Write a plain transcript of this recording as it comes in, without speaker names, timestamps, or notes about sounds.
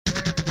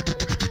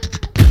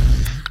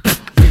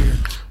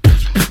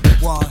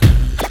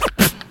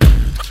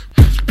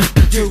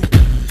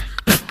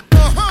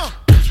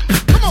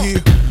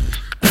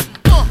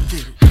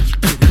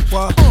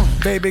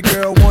Baby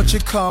girl, won't you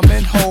come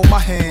and hold my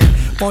hand?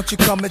 Won't you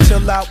come and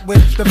chill out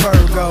with the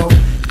Virgo?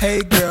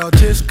 Hey girl,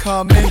 just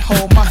come and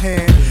hold my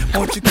hand.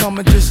 Won't you come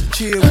and just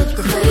chill with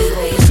the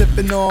Virgo?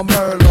 Sipping on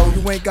Merlot,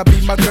 you ain't gotta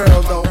be my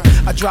girl though.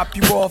 I drop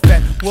you off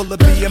at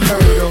Willoughby and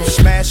Myrtle.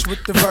 Smash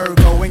with the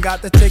Virgo, ain't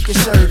got to take your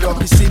shirt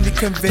off. You see me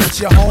convince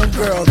your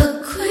homegirl.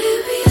 Aquarius.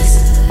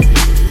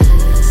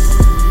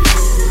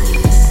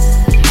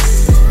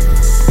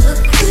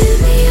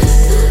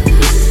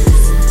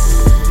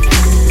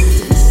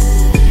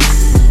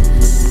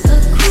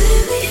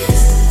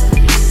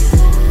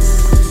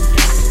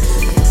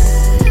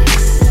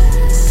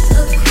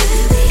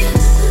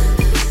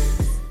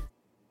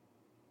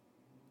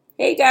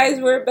 Hey guys,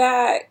 we're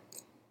back.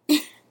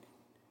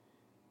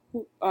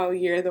 Oh,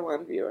 you're the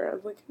one viewer. I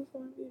was like, who's the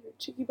one viewer?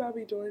 Cheeky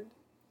Bobby joined.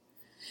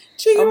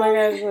 Oh my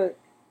gosh, look.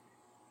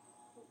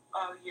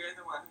 Oh, you're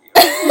the one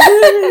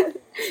viewer.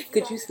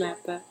 Could you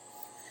snap that?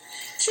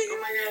 Oh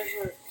my gosh,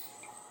 look.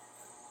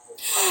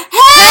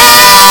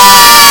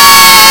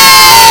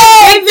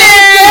 Hey, big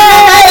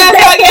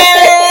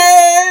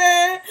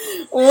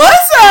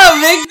what's up,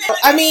 big?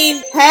 I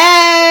mean,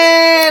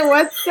 hey,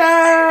 what's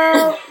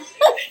up?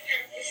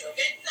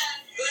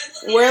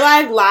 We're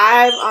like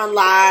live.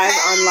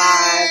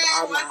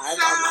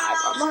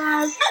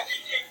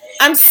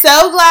 I'm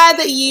so glad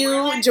that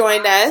you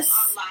joined us.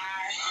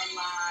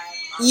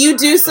 You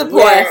do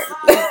support. Yes.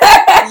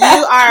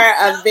 You are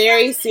a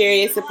very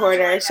serious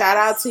supporter. Shout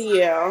out to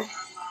you.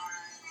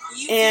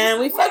 And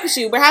we fuck with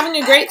you. We're having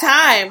a great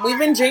time. We've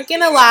been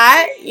drinking a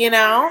lot, you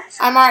know.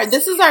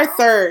 This is our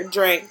third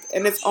drink,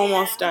 and it's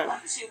almost done. We're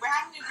having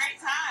a great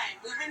time.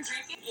 We've been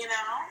drinking, you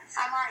know.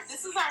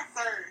 This is our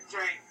third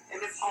drink,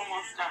 and it's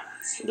almost done.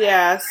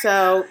 Yeah,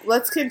 so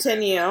let's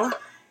continue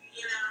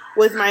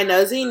with my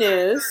nosy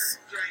news.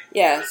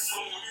 Yes.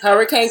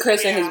 Hurricane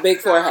Chris and his big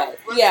forehead.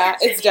 Yeah,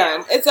 it's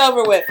done. It's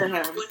over with for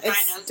him.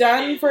 It's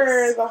done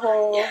for the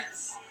whole...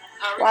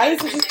 Why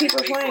does it just keep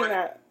replaying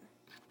that?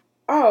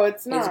 Oh,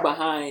 it's not. It's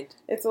behind.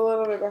 It's a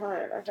little bit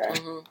behind. Okay.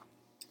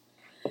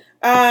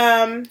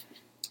 Mm-hmm.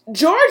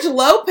 George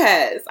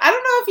Lopez. I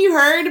don't know if you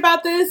heard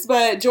about this,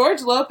 but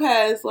George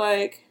Lopez,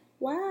 like,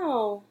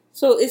 wow.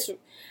 So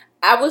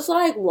I was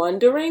like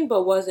wondering,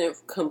 but wasn't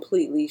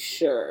completely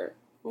sure.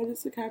 What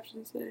does the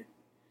caption say?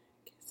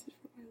 Kisses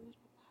for my little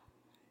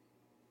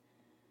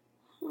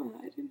pie.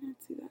 Huh, I did not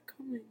see that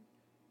coming.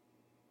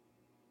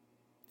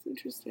 It's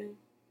interesting.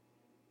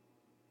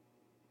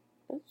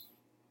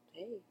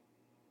 Hey.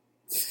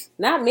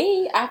 Not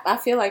me. I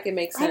feel like it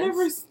makes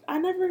sense. I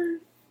never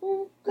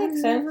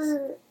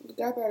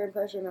got that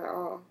impression at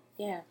all.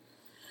 Yeah.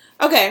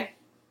 Okay.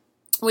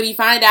 When you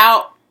find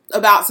out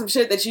about some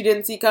shit that you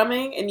didn't see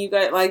coming and you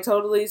got like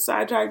totally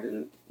sidetracked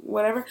and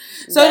whatever.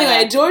 So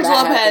anyway, George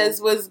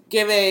Lopez was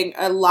giving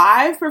a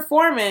live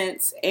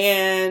performance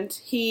and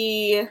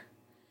he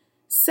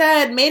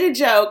made a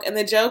joke, and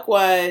the joke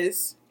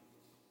was,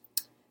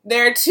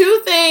 there are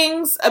two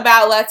things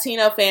about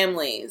Latino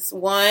families.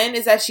 One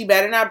is that you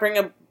better not bring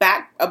a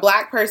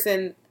black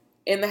person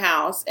in the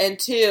house, and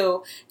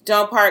two,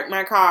 don't park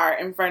your car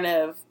in front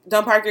of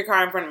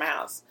my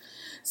house.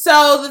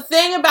 So the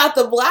thing about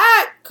the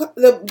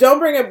don't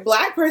bring a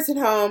black person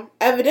home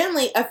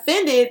evidently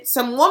offended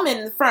some woman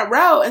in the front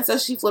row, and so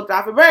she flipped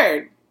off a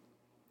bird.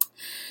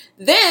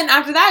 Then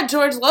after that,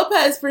 George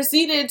Lopez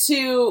proceeded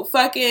to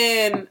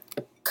fucking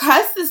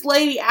cuss this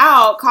lady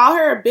out, call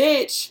her a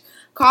bitch,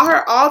 call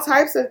her all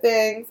types of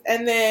things,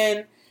 and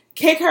then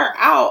kick her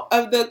out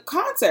of the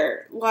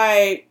concert.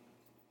 Like,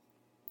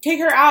 kick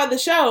her out of the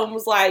show, and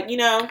was like, you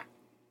know,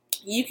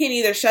 you can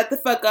either shut the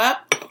fuck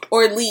up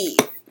or leave.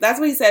 That's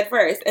what he said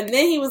first. And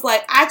then he was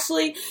like,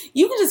 actually,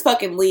 you can just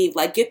fucking leave.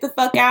 Like, get the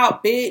fuck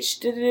out, bitch.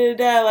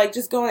 Da-da-da-da. Like,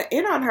 just going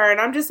in on her.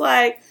 And I'm just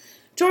like,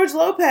 George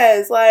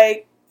Lopez,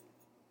 like...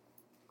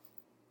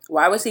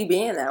 Why was he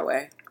being that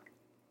way?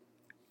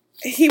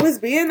 He was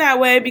being that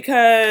way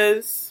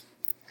because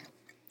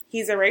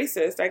he's a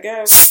racist, I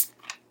guess.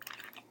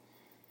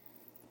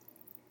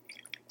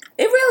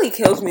 It really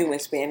kills me when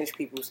Spanish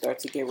people start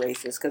to get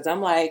racist, because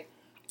I'm like,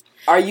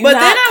 are you but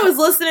not... But then I was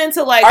listening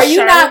to, like, Are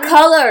you not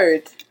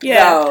colored?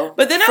 Yeah. No.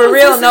 But then I For was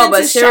real, listening no, but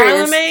to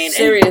Charlamagne.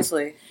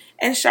 Seriously.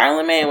 And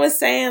Charlamagne was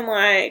saying,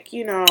 like,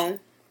 you know,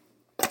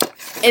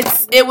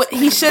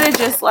 he should have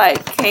just,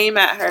 like, came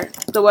at her.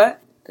 The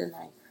what? The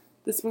knife.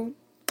 The spoon?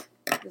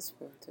 The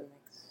spoon to mix.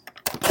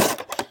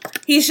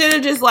 He should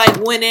have just, like,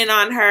 went in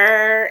on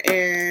her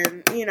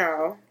and, you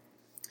know,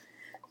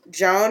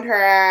 joned her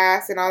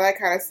ass and all that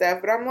kind of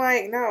stuff. But I'm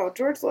like, no,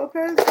 George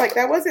Lopez, like,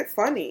 that wasn't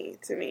funny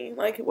to me,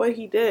 like, what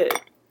he did.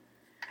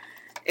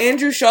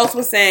 Andrew Schultz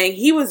was saying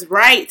he was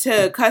right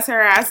to cuss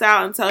her ass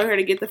out and tell her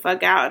to get the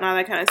fuck out and all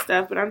that kind of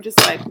stuff. But I'm just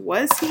like,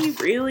 was he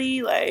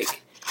really?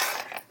 Like,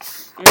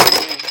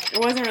 it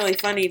wasn't really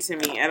funny to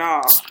me at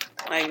all.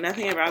 Like,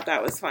 nothing about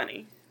that was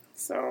funny.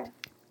 So,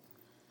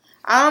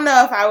 I don't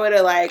know if I would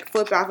have, like,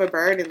 flipped off a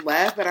bird and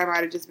left, but I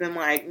might have just been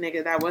like,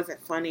 nigga, that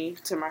wasn't funny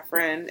to my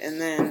friend. And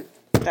then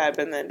that had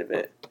been the end of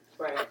it.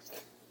 Right.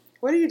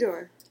 What are you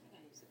doing?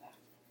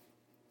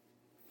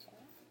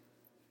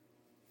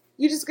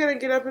 You just gonna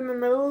get up in the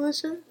middle of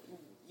this shit?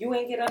 You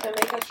ain't get up and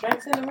make us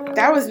drinks in the middle?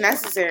 That was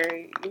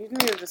necessary. You need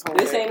to just hold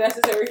This ain't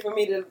necessary for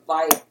me to,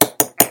 like...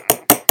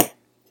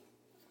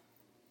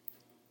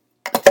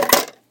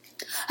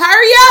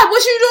 Hurry up!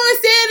 What you doing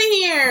standing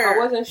here? I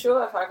wasn't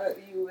sure if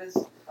you was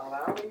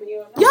allowing me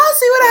or not. Y'all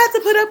see what I have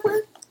to put up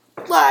with?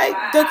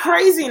 Like, the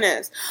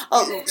craziness.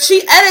 Oh,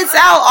 she edits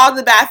out all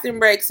the bathroom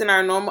breaks in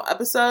our normal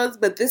episodes,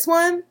 but this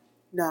one,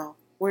 no.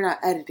 We're not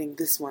editing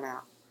this one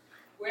out.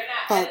 We're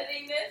not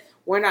editing this?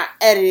 We're not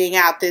editing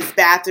out this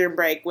bathroom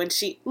break when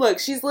she's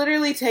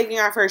literally taking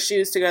off her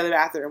shoes to go to the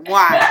bathroom.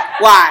 Why?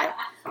 Why?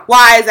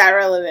 Why is that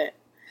relevant?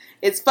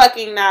 It's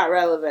fucking not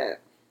relevant.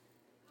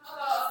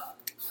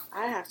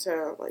 I have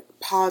to, like,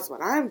 pause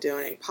what I'm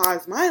doing.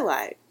 Pause my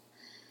life.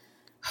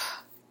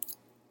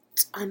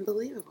 It's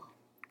unbelievable.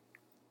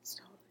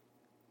 It's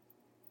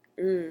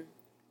totally...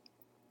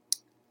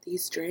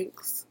 These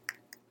drinks.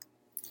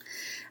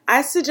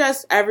 I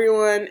suggest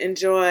everyone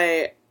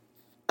enjoy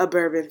a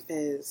bourbon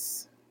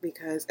fizz.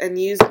 And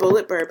use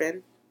Bullet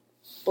bourbon.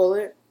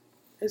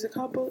 Is it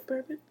called Bullet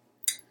bourbon?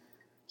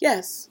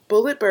 Yes,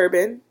 Bullet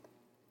bourbon.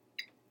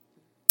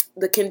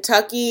 The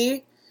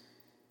Kentucky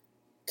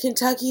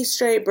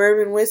straight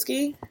bourbon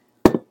whiskey.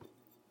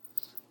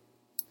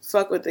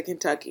 Fuck with the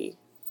Kentucky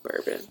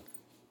bourbon.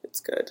 It's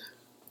good.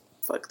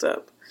 Fucked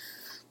up.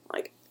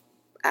 Like,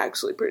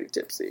 actually pretty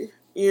tipsy.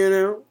 You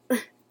know?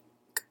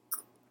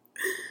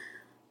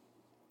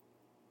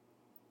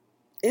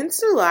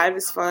 Insta Live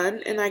is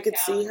fun, and I could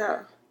see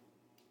how...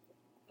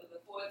 So the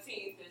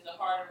 14th is a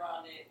heart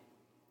around it,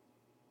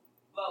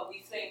 but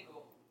we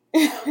single.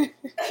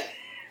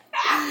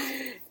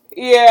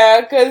 Yeah,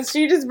 because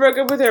she just broke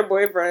up with her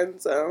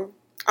boyfriend, so...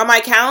 On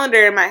my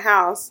calendar in my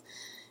house,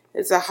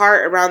 it's a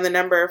heart around the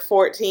number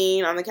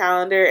 14 on the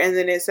calendar, and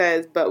then it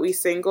says, but we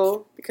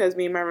single, because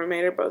me and my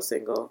roommate are both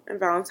single, and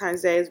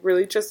Valentine's Day is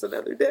really just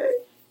another day.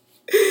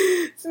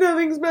 It's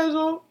nothing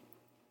special.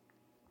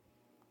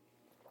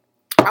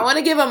 I want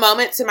to give a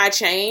moment to my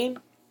chain.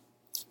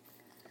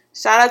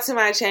 Shout out to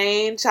my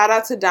chain. Shout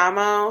out to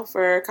Damo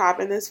for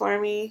copping this for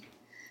me.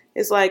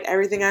 It's like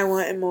everything I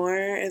want and more.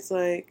 It's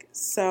like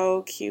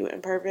so cute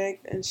and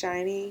perfect and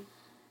shiny.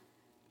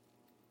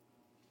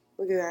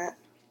 Look at that.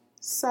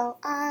 So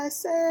I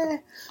said,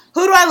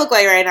 who do I look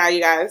like right now,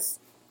 you guys?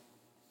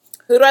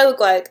 Who do I look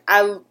like?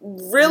 I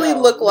really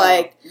look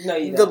like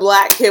the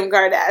Black Kim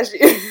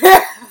Kardashian.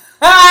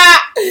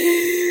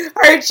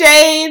 Her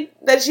chain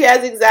that she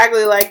has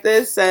exactly like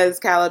this says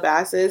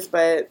Calabasas,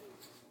 but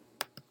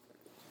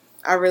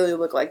I really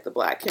look like the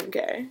Black Kim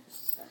K.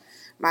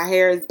 My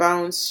hair is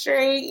bone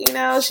straight, you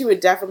know. She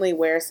would definitely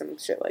wear some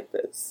shit like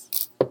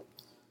this.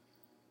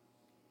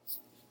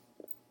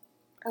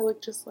 I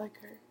look just like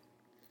her.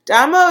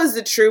 Damo is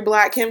the true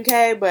Black Kim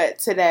K, but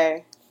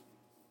today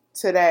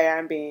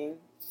I'm being,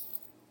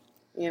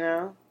 you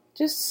know.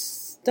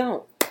 Just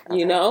don't. Okay.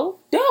 You know?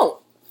 Don't.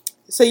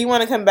 So you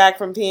want to come back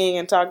from peeing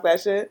and talk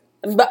that shit?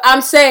 But I'm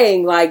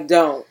saying, like,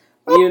 don't.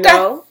 You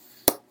know?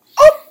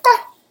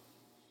 Okay.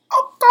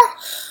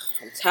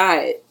 I'm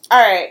tired.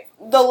 Alright.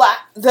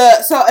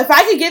 So if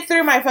I could get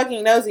through my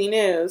fucking nosy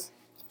news.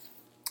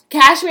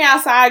 Cash Me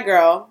Outside,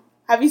 girl.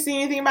 Have you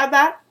seen anything about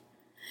that?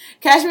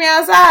 Cash Me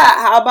Outside.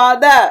 How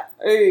about that?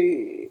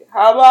 Hey.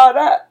 How about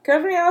that?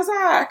 Cash Me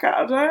Outside.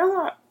 Cash Me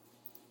Outside.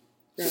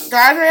 No.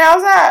 Cash Me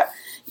Outside.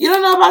 You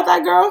don't know about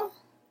that, girl?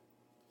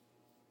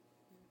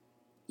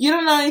 You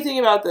don't know anything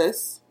about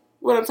this.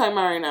 What I'm talking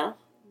about right now.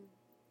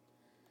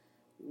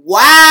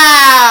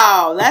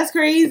 Wow. That's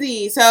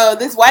crazy. So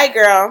this white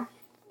girl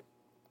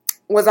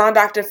was on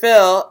Dr.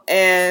 Phil,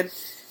 and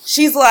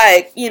she's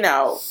like, you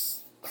know,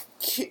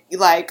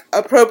 like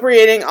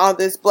appropriating all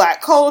this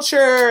black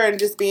culture and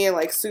just being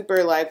like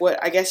super like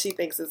what I guess she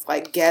thinks is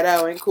like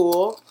ghetto and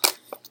cool.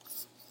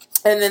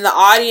 And then the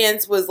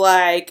audience was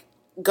like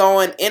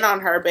going in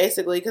on her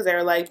basically because they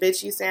were like,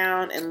 bitch, you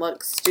sound and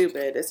look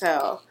stupid as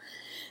hell.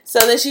 So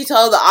then she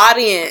told the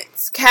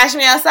audience, cash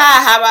me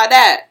outside, how about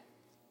that?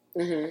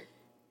 Mm-hmm.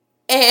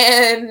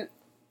 And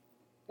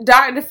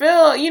Dr.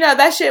 Phil, you know,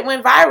 that shit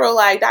went viral.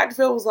 Like, Dr.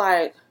 Phil was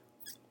like,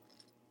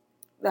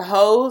 the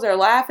hoes are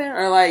laughing,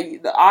 or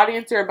like, the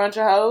audience are a bunch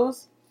of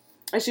hoes.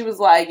 And she was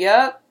like,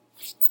 yep.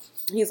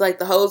 He's like,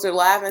 the hoes are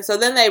laughing. So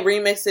then they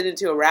remixed it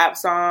into a rap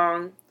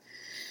song.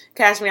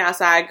 Cash Me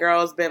Outside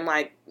Girl's been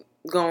like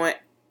going,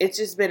 it's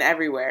just been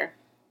everywhere.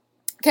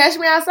 Catch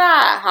me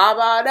outside. How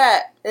about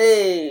that?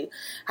 Hey,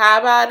 how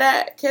about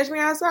that? Catch me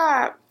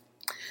outside.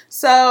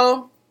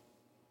 So,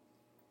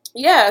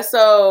 yeah,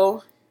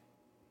 so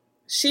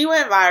she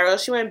went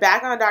viral. She went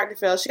back on Dr.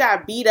 Phil. She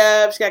got beat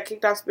up. She got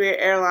kicked off Spirit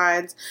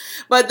Airlines.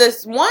 But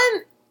this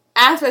one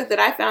aspect that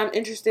I found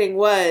interesting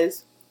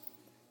was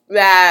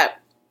that,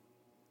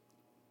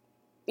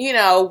 you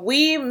know,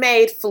 we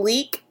made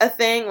Fleek a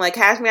thing. Like,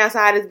 Catch Me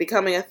Outside is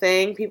becoming a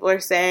thing. People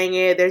are saying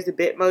it. There's a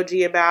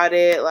Bitmoji about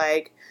it.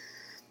 Like,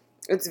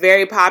 it's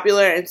very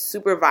popular and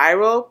super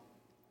viral.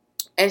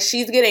 And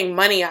she's getting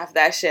money off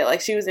that shit. Like,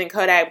 she was in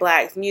Kodak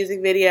Black's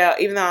music video,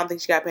 even though I don't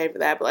think she got paid for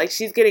that. But, like,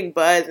 she's getting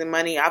buzz and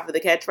money off of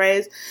the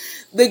catchphrase.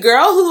 The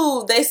girl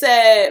who they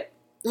said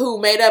who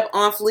made up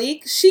On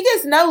Fleek, she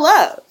gets no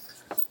love.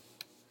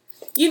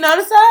 You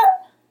notice that?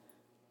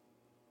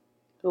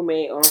 Who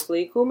made On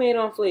Fleek? Who made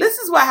On Fleek? This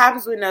is what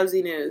happens with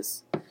Nosy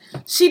News.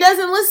 She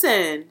doesn't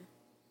listen.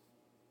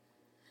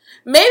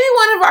 Maybe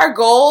one of our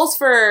goals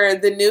for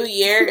the new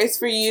year is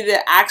for you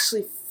to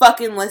actually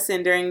fucking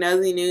listen during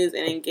Nosy News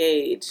and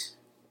engage.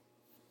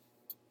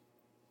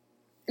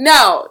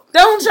 No,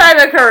 don't try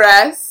to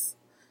caress.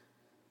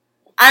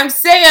 I'm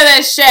sick of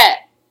this shit.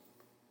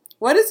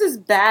 What is this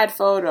bad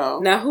photo?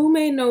 Now, who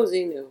made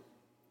Nosy News?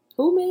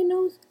 Who made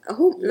Nosy?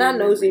 Not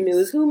Nosy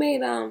News. Who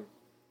made On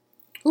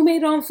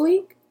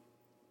Fleek?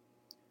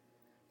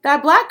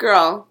 That black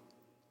girl.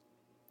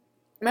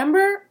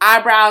 Remember?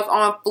 Eyebrows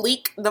on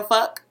fleek. The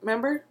fuck?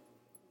 Remember?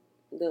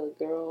 The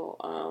girl.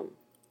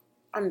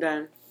 I'm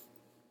done.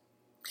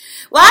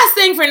 Last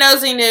thing for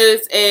Nosy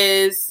News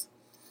is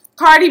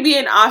Cardi B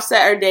and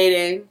Offset are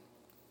dating.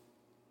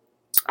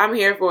 I'm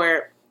here for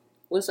it.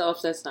 What's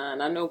Offset's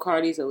sign? I know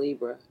Cardi's a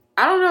Libra.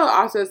 I don't know what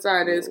Offset's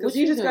sign is because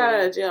he just doing? got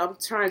out of jail. I'm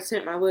trying to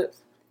tint my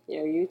lips.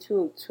 Yo, you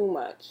too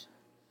much.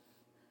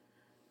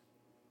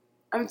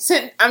 I'm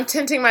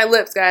tinting my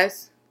lips,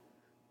 guys.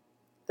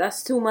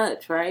 That's too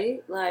much,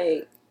 right?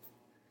 Like,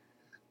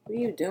 what are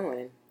you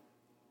doing?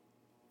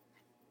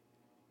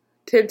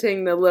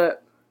 Tinting the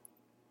lip.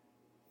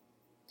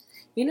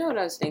 You know what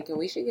I was thinking?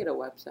 We should get a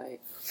website.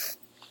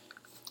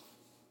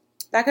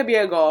 That could be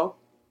a goal.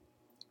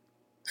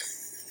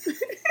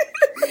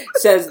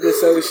 Says the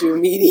social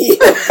media.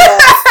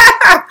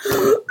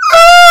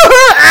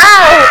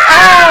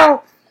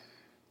 Ow!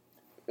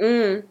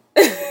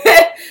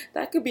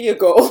 That could be a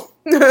goal.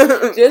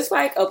 Just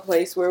like a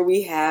place where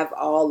we have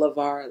all of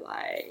our,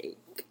 like,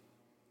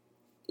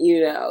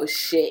 you know,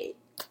 shit.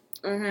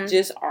 Mm-hmm.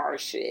 Just our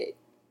shit.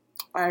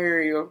 I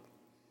hear you.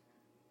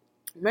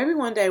 Maybe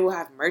one day we'll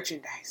have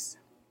merchandise.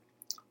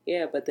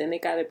 Yeah, but then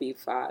it gotta be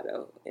fire,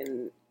 though.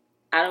 And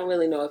I don't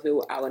really know if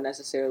I would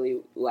necessarily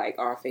like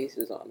our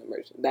faces on the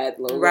merch. That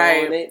logo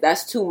on it.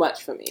 That's too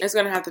much for me. It's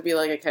gonna have to be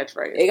like a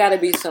catchphrase. It gotta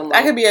be some.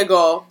 That could be a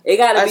goal. It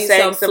gotta be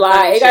some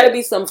fly. It gotta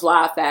be some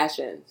fly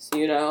fashions,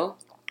 you know,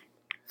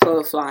 for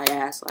a fly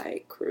ass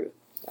like crew.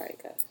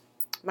 Like us.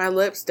 My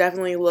lips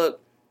definitely look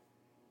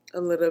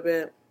a little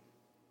bit.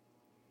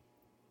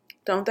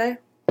 Don't they?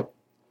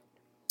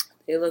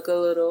 They look a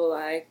little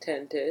like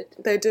tinted.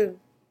 They do.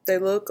 They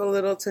look a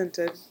little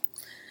tinted.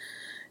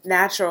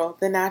 Natural,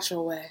 the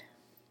natural way.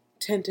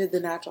 Tinted the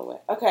natural way.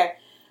 Okay.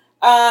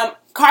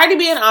 Cardi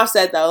B and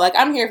Offset though, like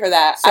I'm here for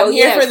that. So, I'm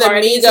here for the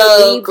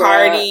Migos,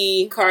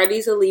 Cardi.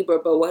 Cardi's a Libra,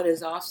 but what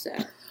is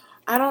Offset?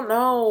 I don't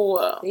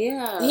know.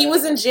 Yeah, he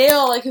was in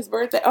jail like his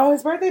birthday. Oh,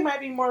 his birthday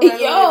might be more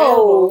readily Yo,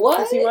 available,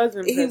 what? He was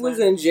in prison. He was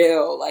in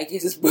jail like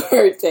his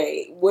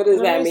birthday. What does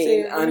that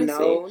mean?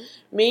 Unknown.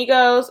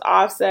 Migos,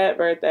 Offset,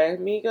 birthday.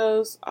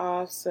 Migos,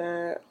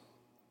 Offset,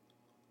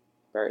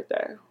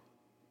 birthday.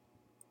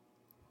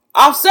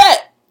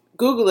 Offset!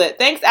 Google it.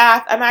 Thanks,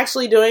 Ath. I'm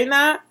actually doing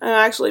that. I'm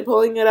actually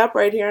pulling it up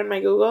right here on my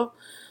Google.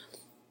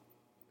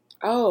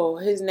 Oh,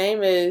 his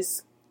name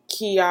is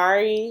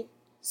Kiari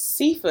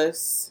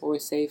Cephas. Or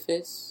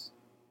Cephas.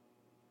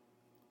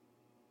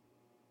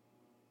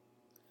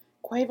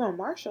 Quavo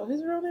Marshall.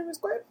 His real name is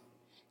Quavo.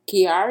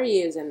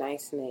 Kiari is a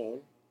nice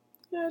name.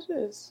 Yeah, it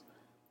is.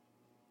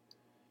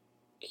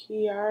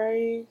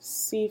 Kiari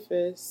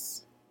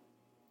Cephas.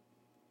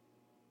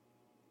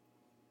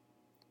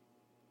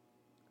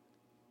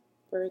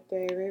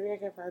 Birthday. Maybe I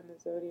can find the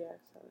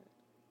zodiac sign.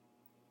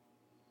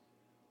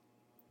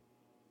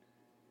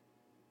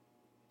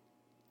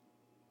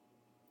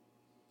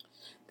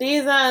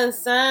 These are the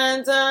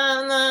signs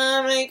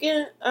I'm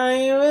making. Are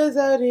you a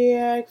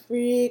zodiac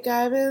freak?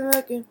 I've been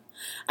looking.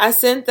 I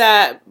sent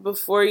that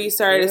before you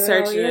started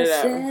searching it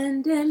up.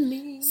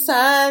 Me.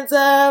 Signs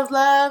of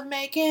love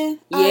making.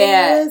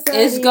 Yeah,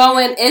 it's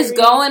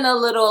going a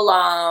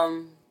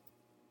little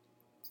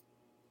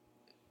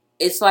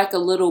it's like a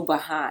little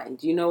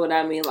behind. You know what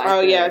I mean?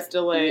 Like it's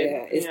delayed.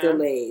 Yeah, it's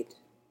delayed.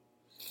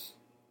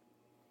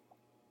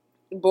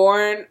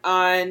 Born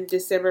on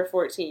December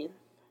 14th.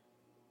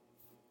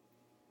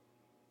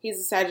 He's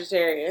a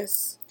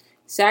Sagittarius.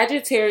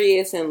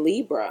 Sagittarius and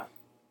Libra.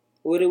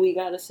 What do we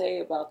got to say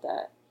about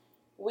that?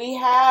 We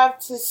have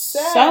to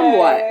say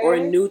somewhat or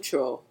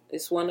neutral.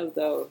 It's one of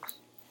those.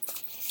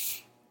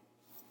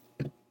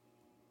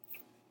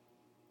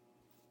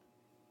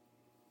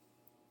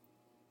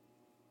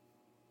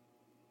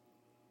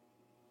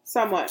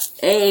 Somewhat.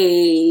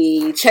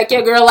 Hey, check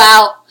your girl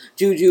out.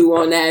 Juju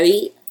on that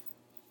beat.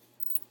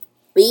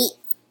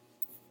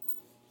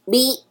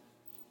 Beat.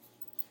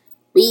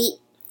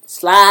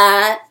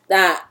 Slide.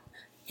 Stop.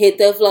 Hit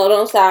the floor.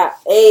 Don't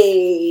stop.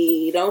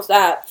 Hey, don't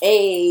stop.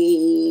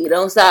 Hey,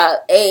 don't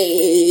stop.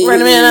 Hey.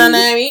 Run a man on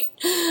that beat.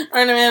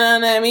 Run a man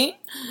on that beat.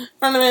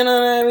 Run a man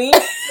on that beat.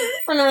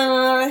 Run a man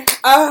on that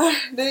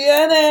beat. Do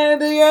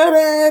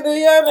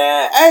your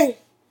dad. Hey,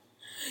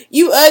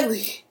 you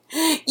ugly.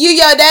 You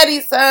your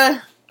daddy's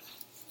son.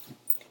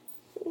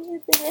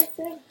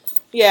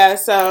 Yeah,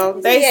 so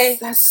they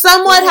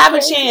somewhat have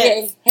a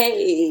chance.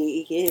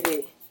 Hey, get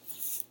it.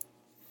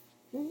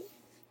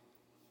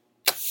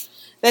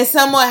 they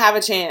somewhat have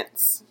a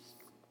chance.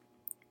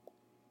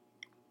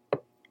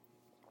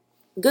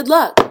 Good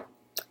luck.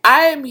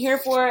 I'm here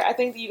for it. I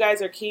think that you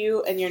guys are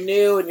cute and you're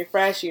new and you're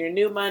fresh and you're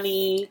new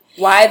money.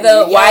 Why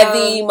the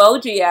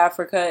emoji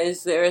Africa?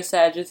 Is there a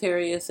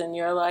Sagittarius in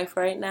your life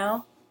right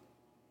now?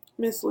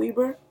 Miss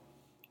Libra?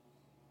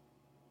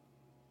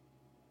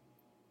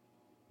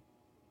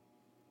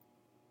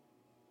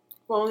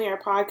 If only our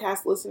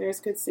podcast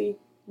listeners could see.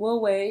 We'll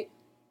wait.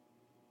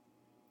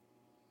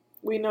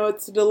 We know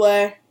it's a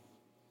delay.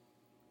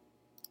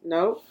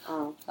 Nope.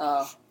 Oh,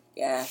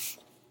 yeah.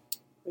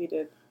 We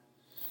did.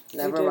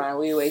 Never mind.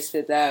 We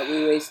wasted that.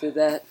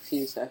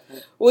 Few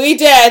seconds. We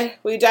did.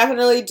 We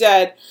definitely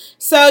did.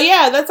 So,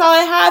 yeah, that's all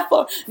I had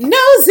for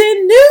Knows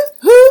and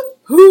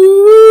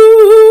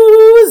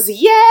News.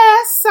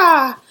 Yes.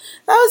 That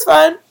was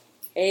fun.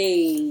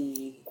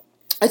 Hey.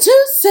 A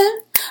 2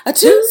 cent. A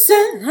 2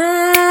 cent. 2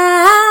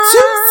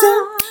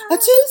 cent. A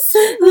 2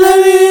 cent.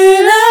 Love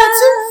it. A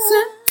 2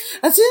 cent.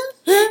 A 2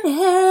 cent.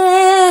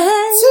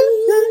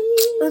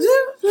 2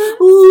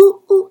 cent.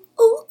 Ooh, ooh,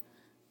 ooh.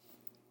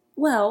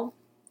 Well,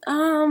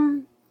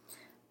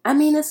 I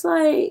mean, it's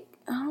like,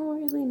 I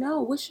don't really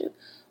know.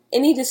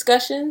 Any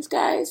discussions,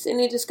 guys?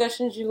 Any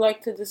discussions you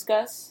like to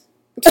discuss?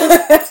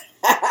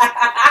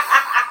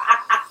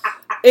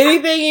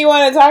 Anything you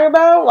want to talk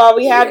about while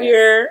we have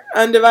your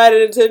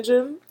undivided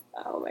attention?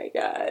 Oh my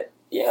God.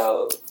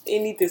 Yo,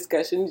 any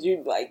discussions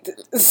you'd like to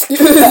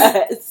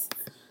discuss?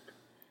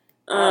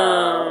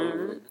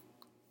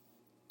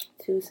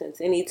 2 cents.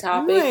 Any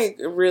topics? I'm like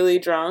really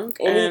drunk,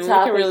 and we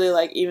can really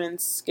like even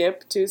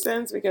skip 2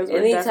 cents because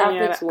we're definitely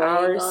at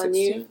hour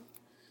 16.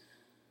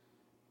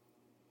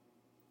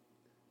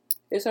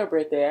 It's our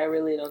birthday. I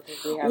really don't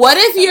think we have. What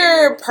if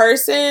your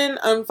person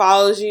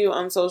unfollows you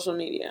on social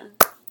media?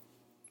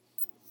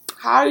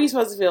 How are you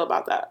supposed to feel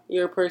about that?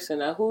 Your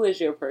person. Who is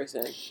your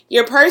person?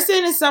 Your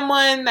person is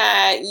someone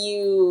that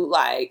you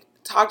like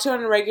talk to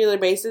on a regular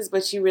basis,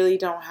 but you really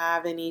don't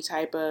have any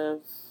type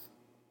of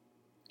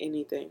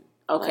anything.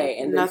 Okay,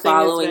 like, and then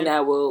following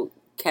that will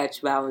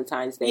catch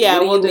Valentine's Day. Yeah,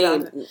 what do you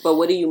mean? But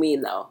what do you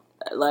mean, though?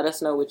 Let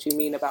us know what you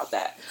mean about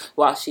that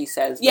while she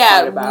says the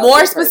part about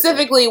more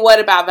specifically, what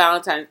about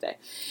Valentine's Day?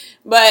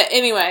 But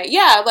anyway,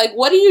 yeah, like,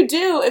 what do you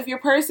do if your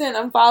person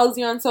unfollows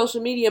you on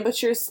social media,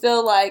 but you're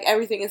still, like,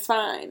 everything is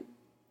fine?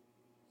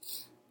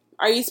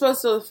 Are you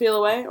supposed to feel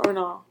away or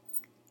no?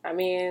 I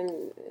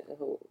mean,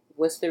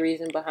 what's the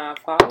reason behind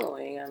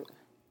following?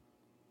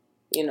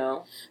 You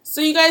know.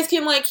 So you guys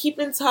can, like, keep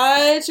in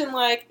touch and,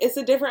 like, it's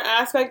a different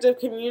aspect of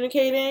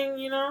communicating,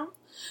 you know?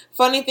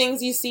 Funny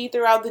things you see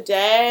throughout the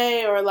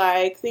day or,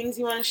 like, things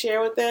you want to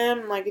share with them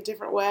in, like, a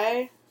different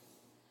way.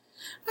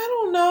 I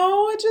don't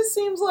know. It just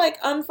seems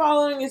like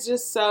unfollowing is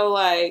just so,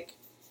 like,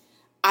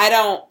 I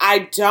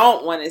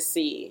don't want to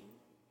see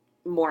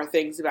more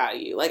things about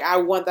you. Like, I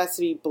want that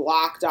to be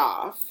blocked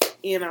off,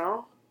 you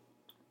know?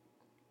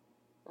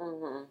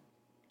 Mm-hmm.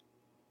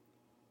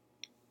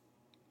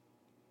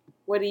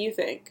 What do you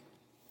think?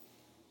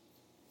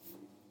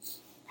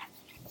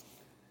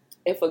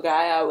 If a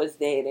guy I was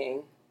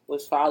dating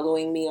was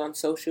following me on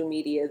social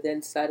media,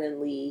 then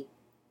suddenly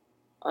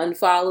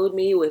unfollowed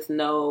me with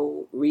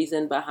no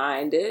reason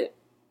behind it,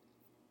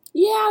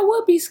 yeah, I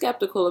would be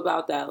skeptical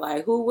about that.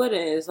 Like, who wouldn't?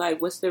 It's like,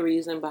 what's the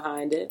reason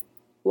behind it?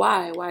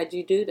 Why? Why'd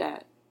you do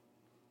that?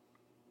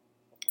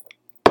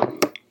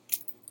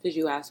 Did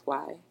you ask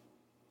why?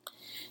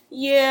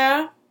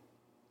 Yeah.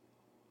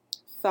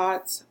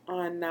 Thoughts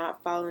on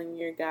not following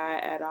your guy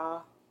at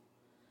all?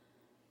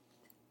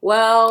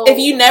 Well, if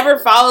you never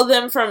follow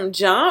them from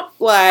jump,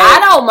 like, I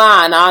don't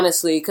mind,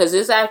 honestly, because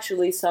it's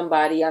actually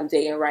somebody I'm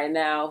dating right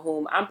now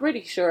whom I'm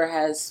pretty sure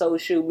has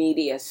social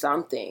media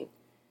something.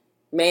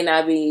 May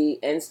not be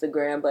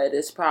Instagram, but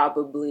it's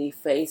probably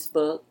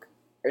Facebook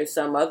or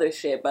some other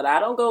shit. But I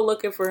don't go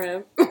looking for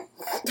him.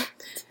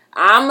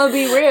 I'm gonna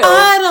be real.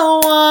 I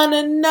don't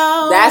wanna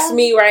know. That's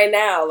me right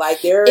now.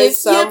 Like, there is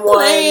someone. If you're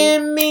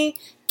playing me,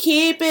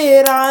 keep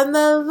it on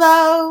the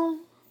low.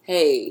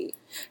 Hey,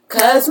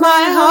 'cause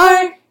my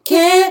heart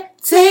can't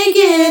take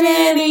it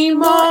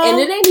anymore. And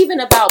it ain't even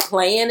about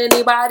playing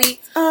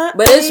anybody,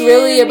 but it's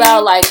really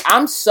about, like,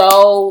 I'm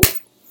so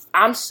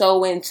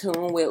in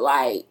tune with,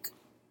 like,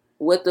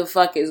 what the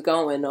fuck is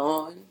going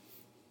on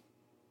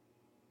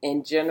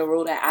in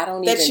general that I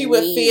don't even that you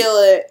would feel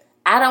it.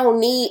 I don't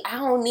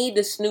need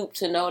the snoop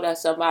to know that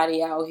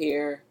somebody out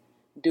here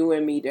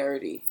doing me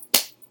dirty.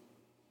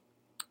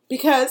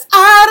 Because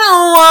I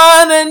don't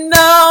wanna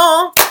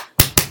know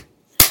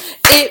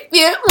if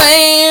you're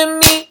playing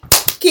me.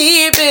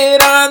 Keep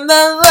it on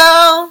the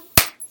low.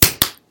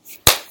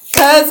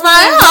 'Cause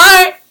my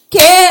heart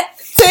can't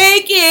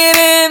take it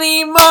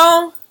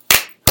anymore.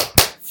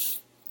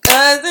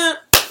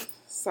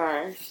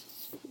 Sorry.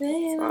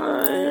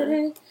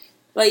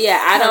 But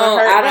yeah, I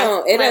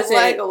don't. It doesn't.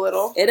 Leg a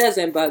little. It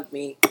doesn't bug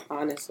me,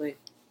 honestly.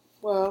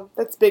 Well,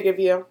 that's big of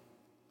you.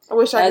 I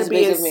wish I could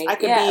be as. I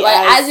could be like,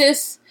 as. I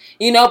just,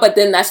 but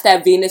then that's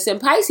that Venus and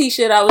Pisces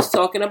shit I was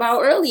talking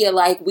about earlier.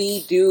 Like,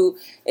 we do.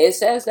 It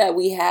says that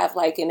we have,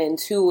 like, an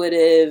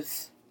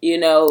intuitive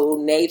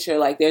nature.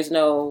 Like, there's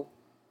no,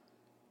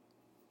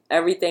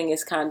 everything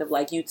is kind of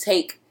like you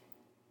take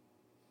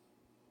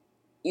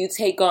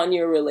on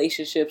your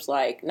relationships,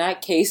 like,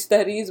 not case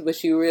studies,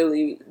 but you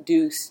really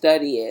do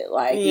study it.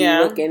 Like, you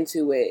look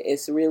into it.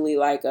 It's really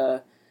like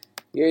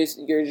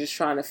you're just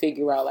trying to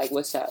figure out, like,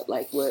 what's that,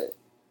 like,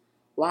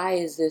 why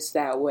is this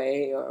that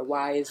way, or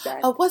why is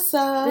that what's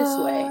up this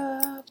way?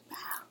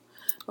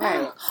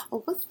 Right.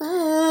 What's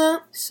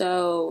up?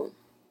 So,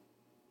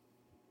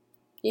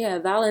 yeah,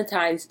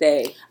 Valentine's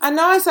Day. I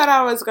know I said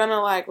I was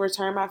gonna, like,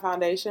 return my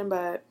foundation,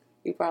 but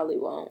you probably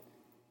won't.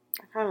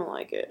 I kind of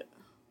like it.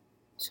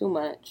 Too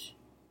much.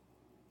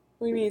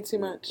 What do you mean too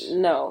much?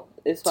 No,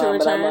 it's fine,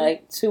 but I'm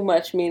like, too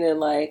much meaning,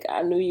 like,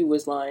 I knew you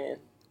was lying.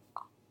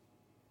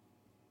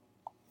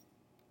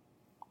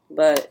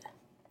 But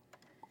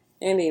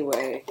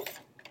anyways,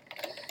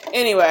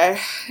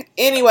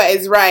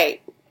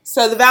 right.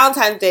 So the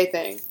Valentine's Day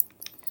thing.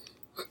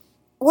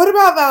 What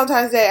about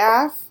Valentine's Day,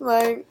 Af?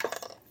 Like,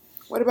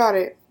 what about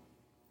it?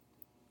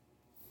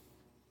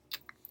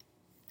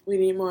 We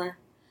need more.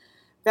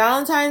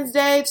 Valentine's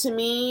Day, to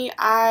me,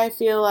 I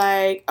feel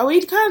like... Oh, we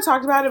kind of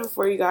talked about it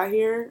before you got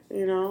here,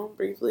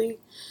 briefly.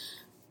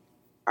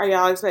 Are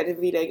y'all expecting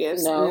V-Day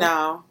gifts?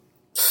 No.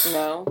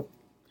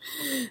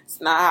 It's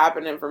not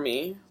happening for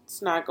me.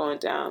 It's not going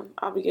down.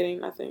 I'll be getting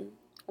nothing.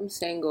 I'm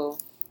single.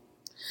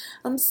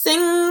 I'm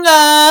single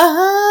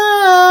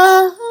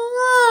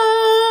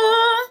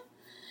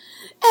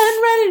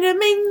and ready to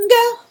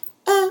mingle.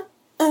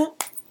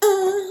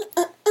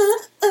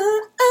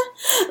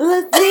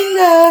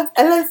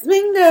 Let's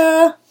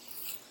mingle.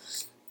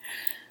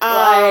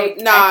 I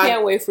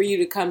can't wait for you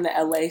to come to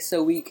LA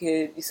so we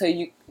could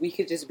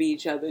just be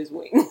each other's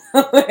wing.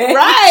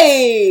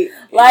 Right.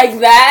 Like,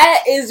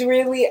 that is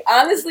really,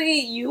 honestly,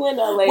 you in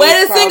LA.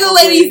 Where the single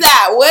ladies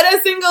at?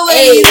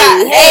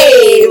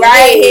 Hey,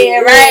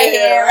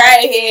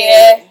 right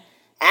here.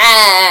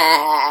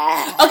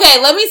 Ah.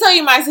 Okay, let me tell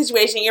you my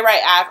situation. You're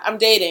right, Av. I'm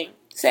dating.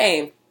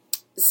 Same.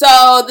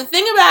 So the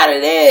thing about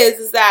it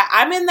is that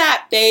I'm in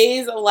that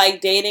phase of,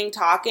 like, dating,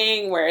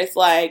 talking, where it's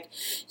like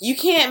you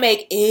can't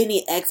make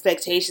any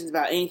expectations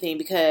about anything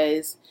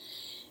because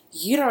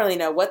you don't really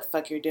know what the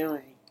fuck you're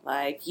doing.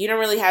 Like, you don't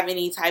really have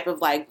any type of,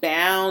 like,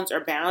 bounds or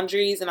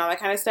boundaries and all that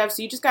kind of stuff.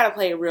 So you just got to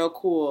play it real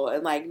cool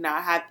and, like,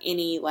 not have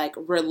any, like,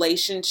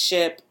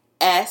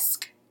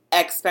 relationship-esque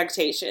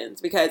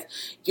expectations because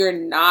you're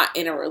not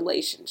in a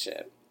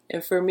relationship.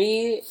 And for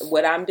me,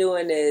 what I'm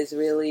doing is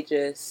really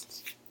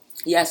just...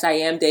 Yes, I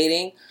am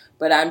dating,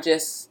 but I'm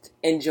just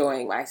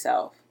enjoying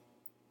myself.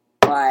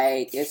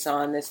 Like, it's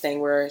on this thing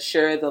where,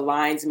 sure, the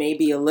lines may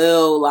be a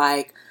little,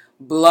 like,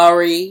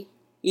 blurry,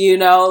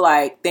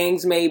 like,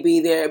 things may be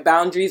there,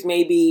 boundaries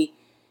may be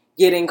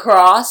getting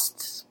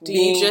crossed. Do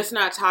you just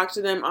not talk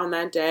to them on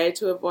that day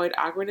to avoid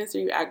awkwardness, or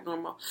you act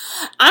normal?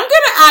 I'm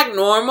gonna act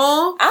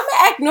normal. I'm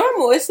gonna act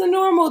normal. It's a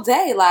normal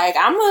day. Like,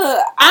 I'm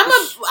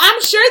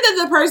sure that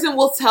the person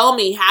will tell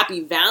me Happy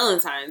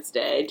Valentine's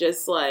Day.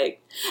 Just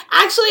like,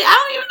 actually, I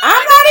don't even know.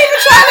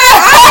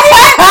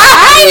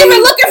 I ain't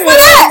even looking for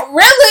that.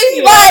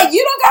 Really? Like,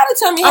 you don't gotta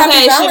tell me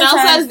Happy Valentine's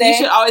Chanel says Day. You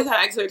should always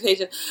have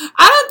expectations.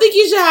 I don't think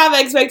you should have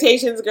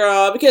expectations,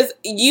 girl, because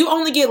you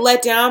only get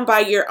let down by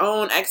your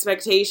own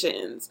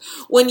expectations.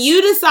 When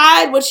you decide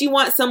what you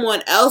want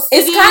someone else to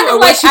do or like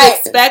what you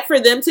expect for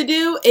them to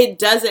do, it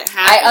doesn't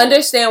happen. I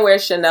understand where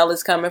Chanel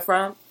is coming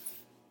from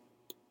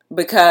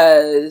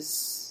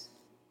because,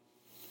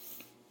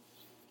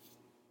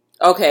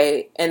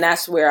 okay, and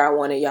that's where I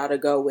wanted y'all to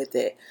go with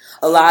it.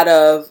 A lot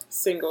of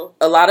single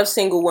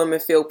women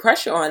feel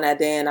pressure on that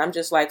day, and I'm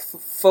just like,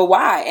 for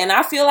why? And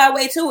I feel that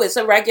way too. It's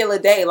a regular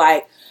day.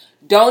 Like,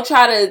 don't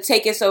try to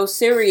take it so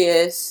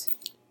serious.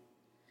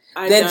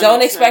 Then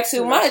don't expect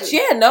too much.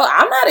 Yeah, no,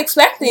 I'm not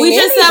expecting anything.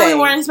 We just said we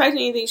weren't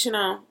expecting anything,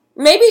 Chanel.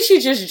 Maybe she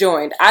just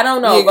joined. I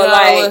don't know. But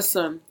like,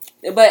 listen.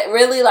 But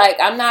really,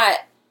 like, I'm not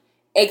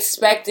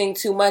expecting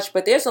too much.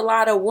 But there's a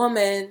lot of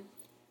women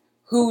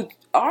who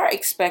are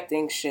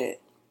expecting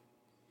shit.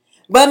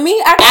 But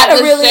me, I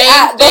gotta really.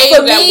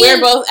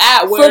 We're both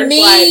at. For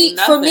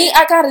me,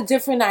 I got a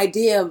different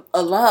idea of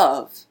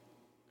love.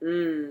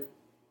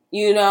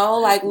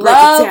 Like,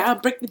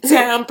 love. Break it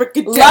down.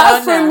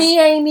 Love for me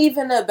ain't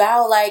even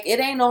about, like,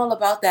 it ain't all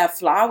about that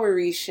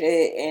flowery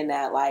shit and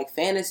that, like,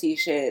 fantasy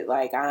shit.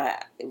 Like,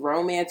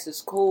 romance is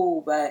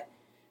cool, but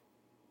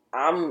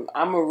I'm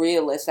a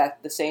realist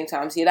at the same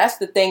time. See, that's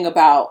the thing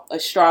about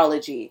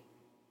astrology.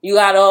 You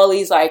got all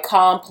these, like,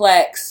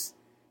 complex,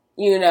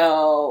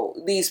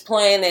 these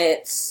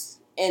planets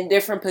in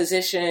different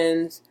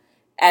positions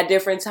at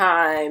different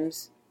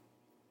times.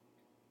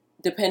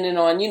 Depending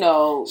on,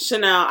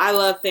 Chanel, I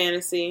love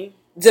fantasy.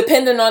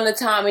 Depending on the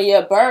time of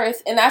your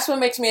birth. And that's what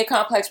makes me a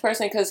complex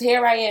person. Because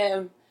here I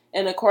am,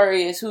 an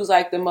Aquarius, who's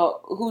like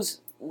who's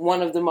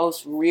one of the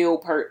most real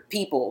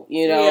people,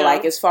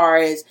 like, as far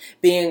as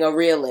being a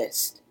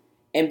realist.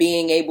 And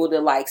being able to,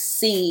 like,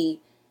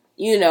 see,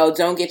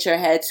 don't get your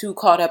head too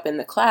caught up in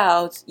the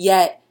clouds.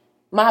 Yet,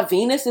 my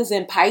Venus is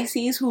in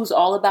Pisces, who's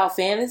all about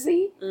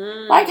fantasy.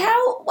 Like,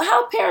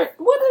 what kind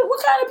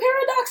of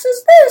paradox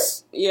is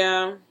this?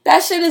 Yeah.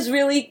 That shit is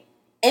really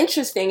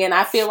interesting, and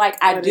I feel like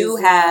I do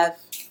have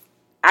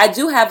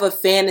a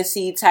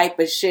fantasy type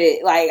of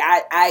shit. Like,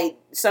 I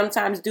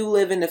sometimes do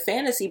live in the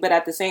fantasy, but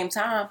at the same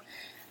time,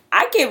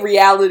 I get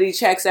reality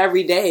checks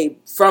every day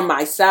from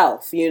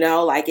myself, you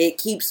know? Like, it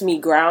keeps me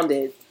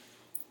grounded.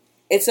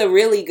 It's a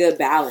really good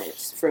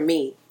balance for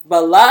me.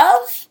 But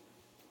love,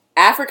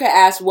 Africa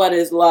asks, what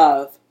is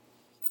love?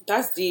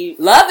 That's deep.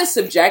 Love is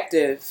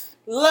subjective.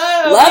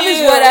 Love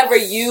is whatever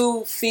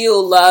you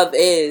feel love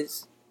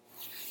is.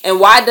 And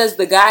why does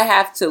the guy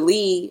have to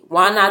lead?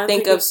 Why not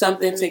think of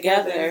something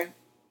together?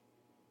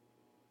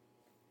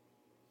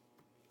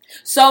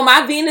 So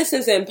my Venus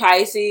is in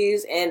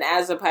Pisces, and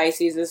as a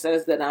Pisces, it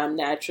says that I'm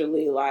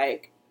naturally,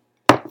 like,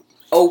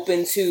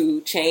 open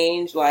to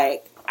change.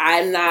 Like,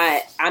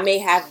 I may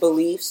have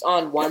beliefs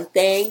on one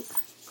thing,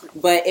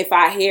 but if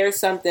I hear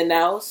something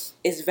else,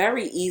 it's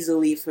very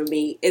easy for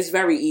me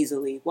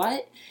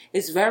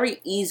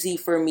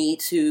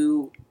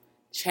to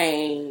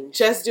change.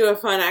 Just do a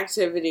fun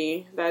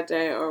activity that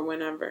day or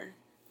whenever.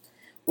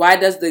 Why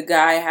does the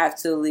guy have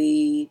to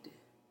lead?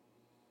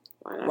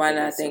 Why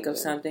not think of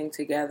something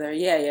together?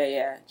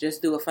 Yeah.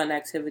 Just do a fun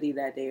activity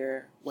that day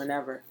or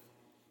whenever.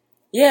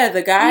 Yeah,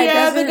 the guy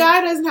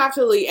doesn't have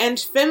to lead. And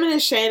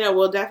feminist Shayna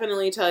will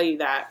definitely tell you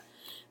that.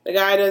 The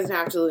guy doesn't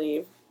have to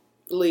lead.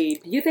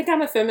 You think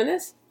I'm a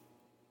feminist?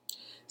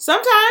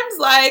 Sometimes,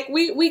 like,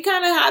 we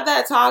kind of had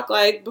that talk,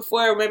 like,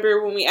 before.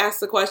 Remember when we asked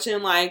the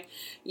question, like,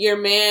 your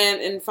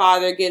man and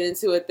father get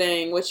into a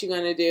thing, what you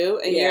gonna do?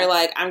 And you're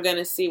like, I'm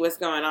gonna see what's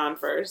going on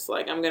first.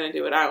 Like, I'm gonna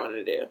do what I want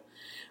to do.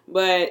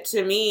 But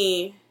to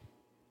me,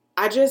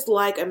 I just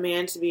like a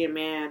man to be a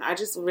man. I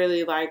just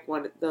really like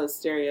one of those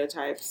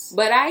stereotypes.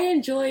 But I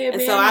enjoy a man.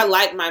 And so I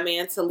like my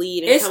man to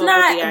lead and come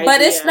up with the idea.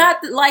 But it's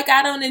not like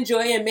I don't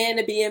enjoy a man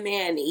to be a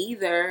man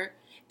either.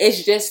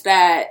 It's just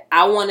that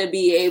I want to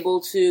be able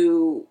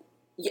to...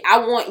 I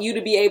want you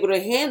to be able to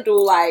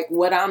handle, like,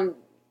 what I'm...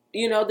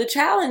 You know, the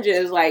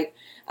challenges. Like,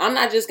 I'm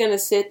not just going to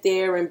sit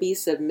there and be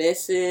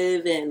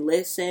submissive and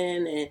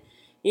listen and,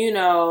 you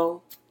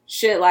know...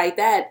 Shit like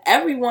that.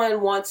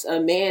 Everyone wants a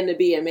man to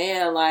be a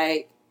man,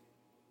 like,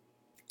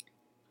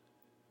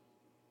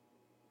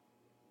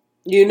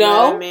 you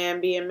know? Let a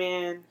man be a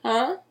man.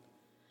 Huh?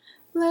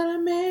 Let a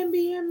man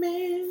be a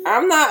man.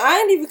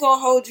 I ain't even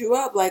gonna hold you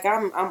up. Like,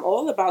 I'm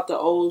all about the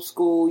old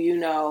school, you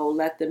know,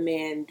 let the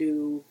man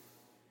do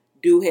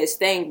his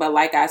thing. But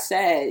like I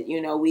said,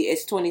 you know,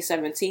 it's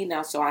 2017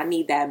 now, so I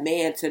need that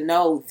man to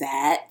know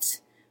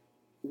that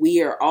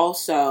we are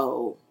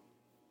also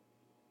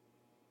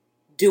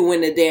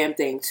doing the damn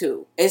thing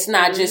too. It's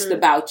not just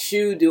about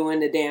you doing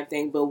the damn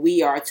thing, but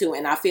we are too.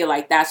 And I feel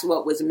like that's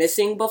what was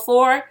missing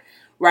before.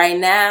 Right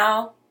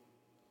now,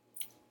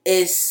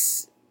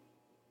 it's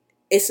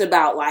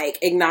about, like,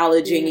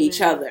 acknowledging each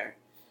other.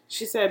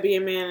 She said be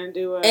a man and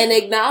do it. And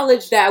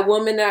acknowledge that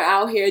women are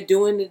out here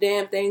doing the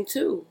damn thing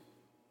too.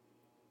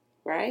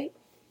 Right?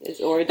 That's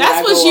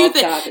what you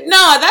think.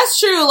 No, that's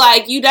true.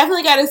 Like, you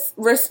definitely got to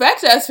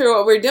respect us for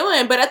what we're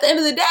doing. But at the end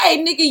of the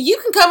day, nigga, you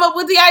can come up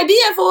with the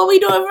idea for what we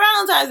doing for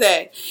Valentine's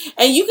Day,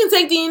 and you can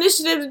take the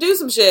initiative to do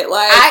some shit.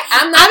 Like,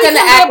 I'm not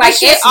gonna act like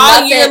it's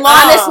nothing.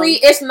 Honestly,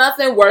 it's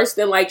nothing worse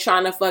than, like,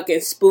 trying to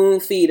fucking spoon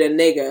feed a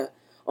nigga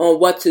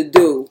on what to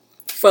do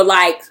for,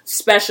 like,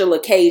 special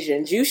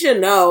occasions. You should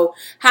know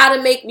how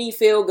to make me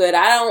feel good.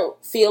 I don't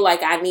feel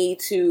like I need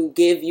to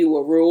give you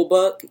a rule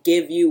book,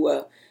 give you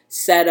a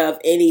set of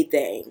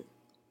anything.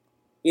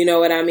 You know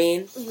what I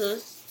mean? Mm-hmm.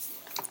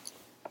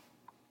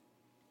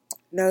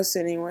 No,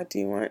 Sydney, what do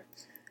you want?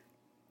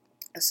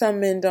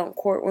 Some men don't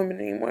court women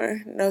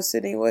anymore. No,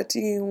 Sydney, what do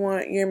you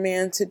want your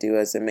man to do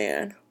as a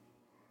man?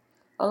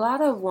 A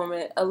lot of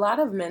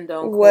men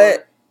don't court.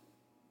 What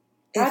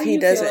if he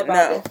doesn't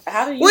know?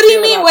 What do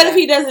you mean, what if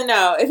he doesn't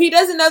know? If he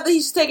doesn't know that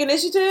he should take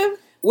initiative?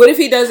 What if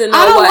he doesn't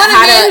know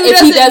if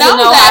he doesn't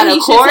know how to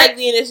court? Take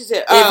the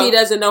initiative. If he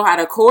doesn't know how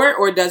to court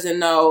or doesn't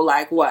know,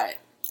 like, what?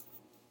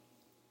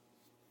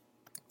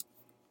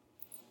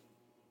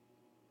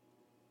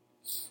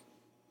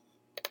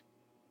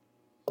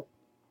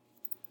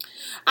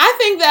 I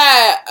think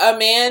that a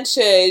man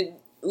should,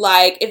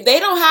 like, if they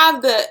don't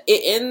have it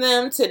in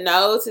them to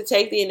know to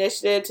take the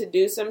initiative to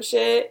do some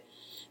shit,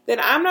 then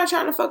I'm not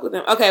trying to fuck with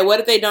them. Okay, what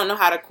if they don't know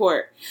how to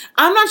court?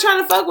 I'm not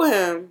trying to fuck with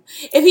him.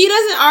 If he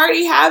doesn't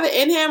already have it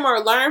in him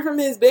or learn from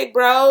his big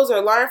bros or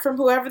learn from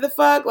whoever the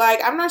fuck, like,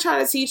 I'm not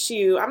trying to teach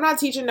you. I'm not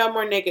teaching no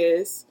more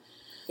niggas.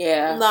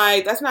 Yeah.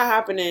 Like, that's not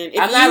happening.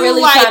 I'm not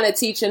really trying to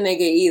teach a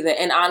nigga either.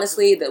 And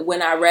honestly,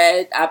 when I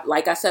read,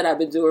 like I said, I've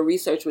been doing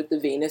research with the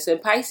Venus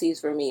and Pisces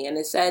for me. And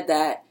it said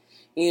that,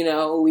 you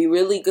know, we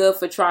really good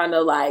for trying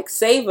to, like,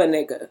 save a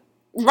nigga.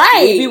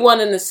 Right. We be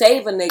wanting to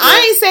save a nigga.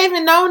 I ain't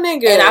saving no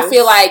niggas. And I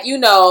feel like, you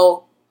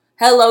know,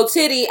 hello,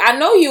 Titty, I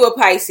know you a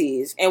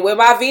Pisces. And with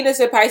my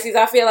Venus and Pisces,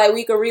 I feel like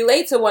we can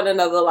relate to one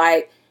another.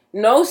 Like,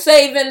 no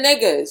saving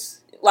niggas.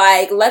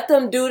 Like, let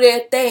them do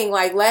their thing.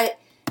 Like,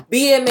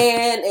 be a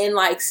man and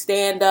like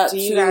stand up. Do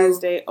you guys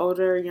date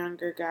older or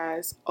younger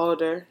guys?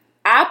 Older.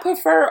 I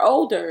prefer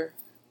older.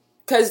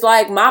 Cause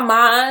like my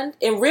mind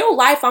in real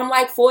life, I'm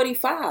like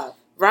 45.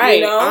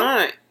 Right. You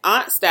know?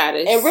 Aunt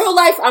status. In real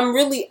life, I'm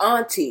really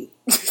auntie.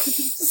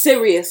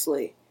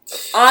 Seriously.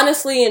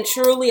 Honestly and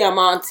truly, I'm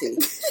auntie.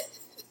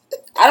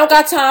 I don't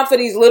got time for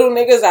these little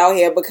niggas out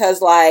here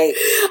because like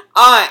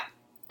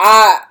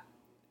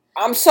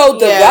I'm so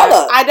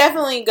developed. I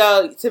definitely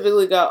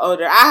typically go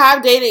older. I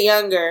have dated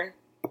younger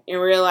in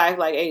real life,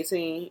 like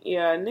 18.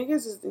 Yeah,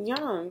 niggas is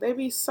young. They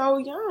be so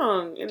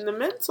young in the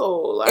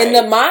mental, like in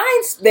their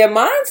mind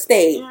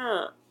state.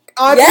 Yeah.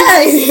 Auntie.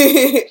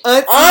 Yes.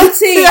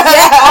 Auntie.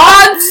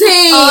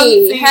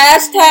 Auntie.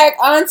 Hashtag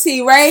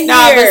auntie right here.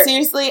 No, but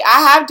seriously,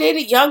 I have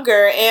dated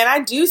younger, and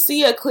I do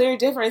see a clear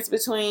difference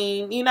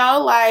between, you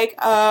know, like,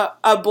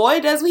 a boy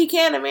does what he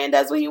can, a man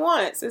does what he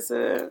wants. It's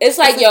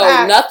like,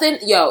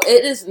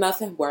 it is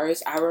nothing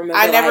worse.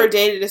 I never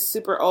dated a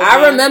super old man.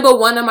 I remember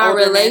one of my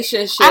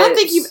relationships. I don't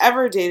think you've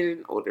ever dated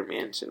an older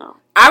man, Chanel.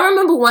 I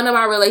remember one of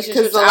my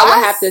relationships, I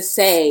would have to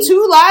say...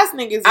 Two last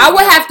niggas... I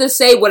would have to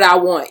say what I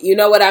want. You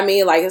know what I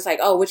mean? Like, it's like,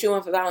 oh, what you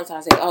want for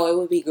Valentine's Day? Oh, it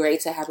would be great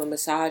to have a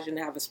massage and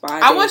have a spa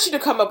day. I want you to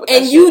come up with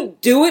and you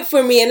do it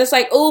for me. And it's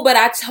like, oh, but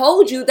I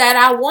told you that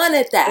I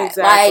wanted that.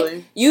 Exactly.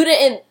 Like, you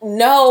didn't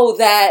know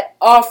that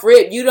off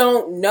rip. You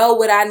don't know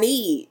what I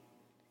need.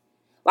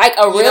 Like,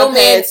 a real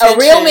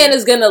man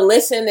is going to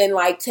listen and,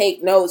 like,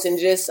 take notes and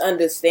just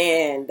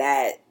understand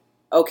that,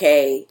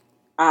 okay,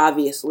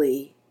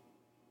 obviously...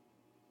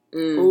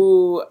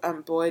 Ooh, a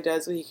boy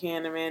does what he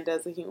can, a man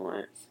does what he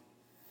wants.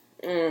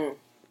 Yeah.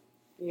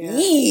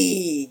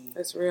 Yee.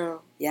 That's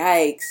real.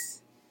 Yikes.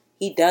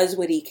 He does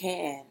what he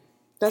can.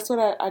 That's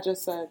what I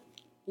just said.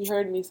 You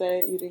heard me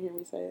say it. You didn't hear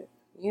me say it.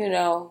 You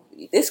know,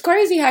 it's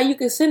crazy how you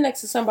can sit next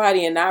to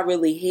somebody and not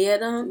really hear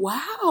them.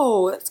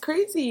 Wow, that's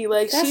crazy.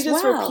 Like, she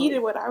just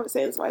repeated what I was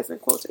saying. That's why it's in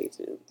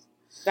quotations.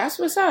 That's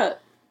what's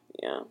up.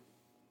 Yeah.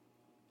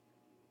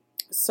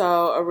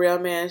 So, a real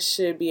man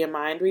should be a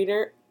mind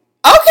reader.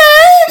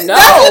 Okay, no,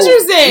 that's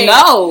interesting.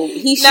 No,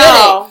 he shouldn't.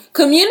 No.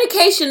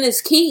 Communication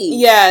is key.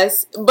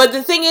 Yes, but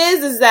the thing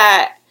is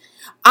that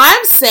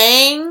I'm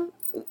saying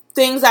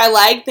things I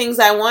like, things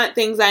I want,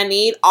 things I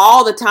need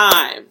all the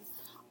time.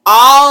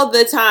 All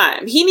the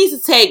time. He needs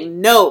to take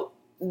note.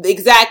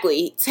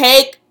 Exactly.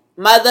 Take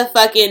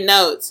motherfucking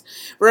notes.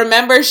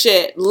 Remember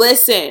shit.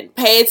 Listen.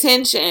 Pay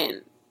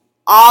attention.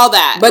 All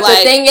that. But like,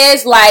 the thing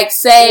is, like,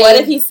 say... What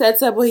if he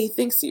sets up what he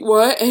thinks you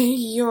want and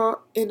you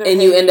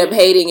end up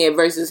hating it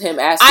versus him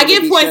asking I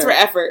get points for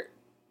effort.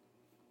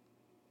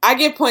 I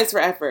get points for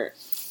effort.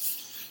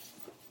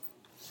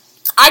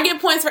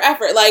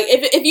 Like,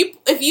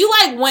 if you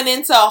like, went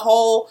into a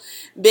whole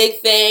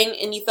big thing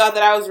and you thought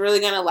that I was really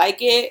going to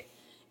like it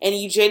and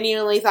you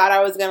genuinely thought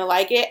I was going to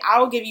like it, I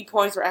will give you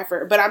points for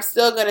effort. But I'm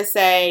still going to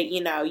say,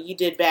 you know, you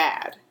did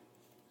bad.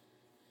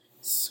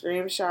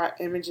 Screenshot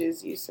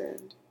images you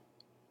send.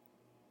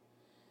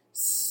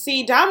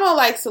 See, Damo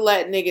likes to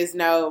let niggas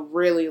know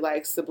really,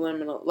 like,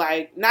 subliminal,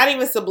 like, not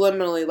even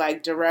subliminally,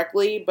 like,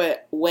 directly,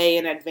 but way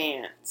in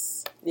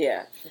advance.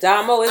 Yeah.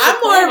 Damo is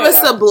I'm more of a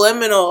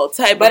subliminal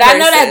type but of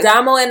person. I know that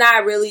Damo and I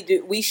really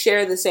do, we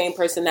share the same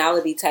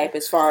personality type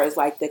as far as,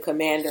 like, the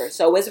commander.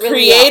 So it's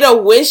really... Create a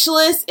wish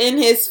list in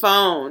his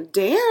phone.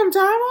 Damn,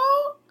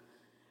 Damo?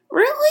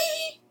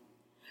 Really?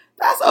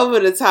 That's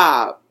over the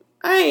top.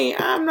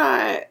 I'm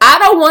not. I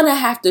don't want to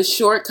have to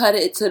shortcut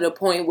it to the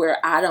point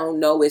where I don't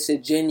know it's a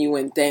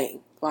genuine thing.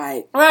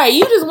 Like, right,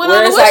 you just went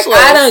on the wish list.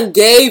 I done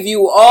gave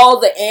you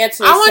all the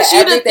answers. I want to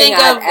you to think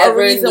of a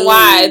reason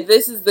why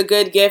this is the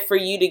good gift for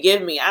you to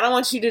give me. I don't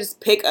want you to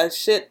just pick a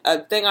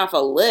thing off a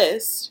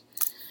list.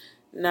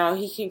 No,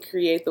 he can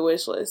create the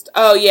wish list.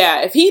 Oh yeah,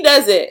 if he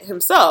does it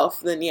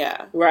himself, then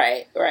yeah.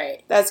 Right.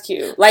 That's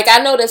cute. Like, I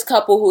know this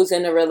couple who's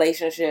in a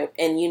relationship,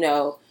 and you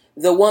know,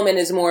 the woman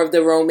is more of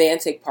the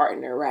romantic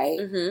partner, right?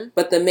 Mm-hmm.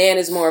 But the man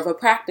is more of a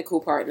practical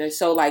partner.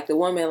 So, like, the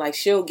woman, like,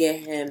 she'll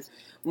get him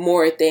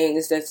more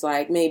things that's,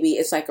 like, maybe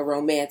it's like a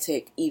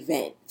romantic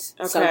event.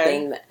 Okay.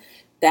 Something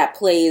that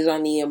plays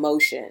on the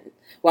emotion.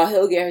 While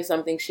he'll get her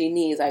something she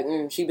needs. Like,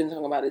 she's been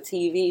talking about a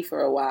TV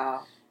for a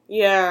while.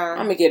 Yeah.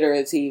 I'm going to get her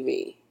a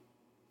TV.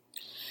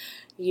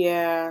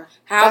 Yeah.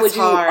 How would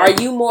you... Hard.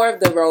 Are you more of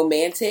the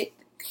romantic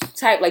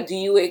type? Like, do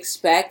you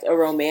expect a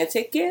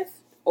romantic gift?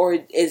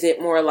 Or is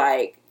it more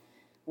like...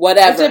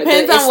 Whatever. It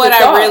depends on what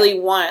I really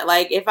want.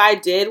 Like, if I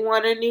did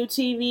want a new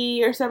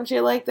TV or some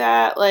shit like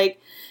that, like,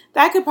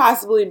 that could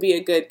possibly be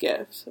a good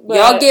gift. But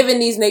y'all giving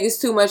these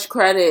niggas too much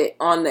credit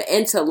on the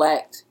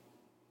intellect.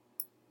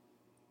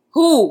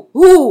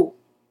 Who?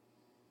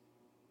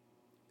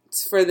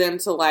 It's for them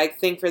to, like,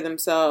 think for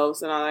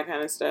themselves and all that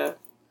kind of stuff.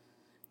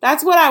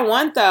 That's what I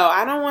want, though.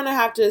 I don't want to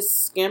have to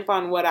skimp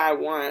on what I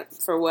want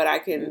for what I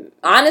can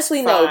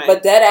honestly, find. No.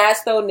 But dead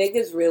ass, though,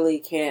 niggas really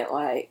can't,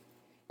 like...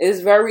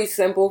 It's very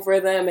simple for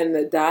them, and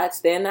the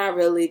dots, they're not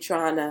really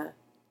trying to...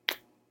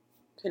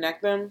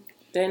 Connect them?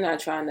 They're not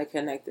trying to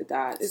connect the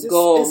dots.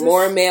 Goal,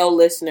 more male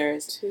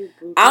listeners.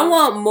 I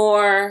want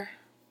more...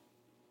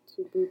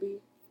 Too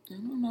booby? I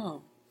don't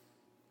know.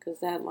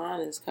 Because that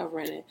line is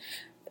covering it.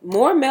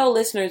 More male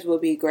listeners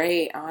would be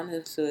great,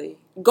 honestly.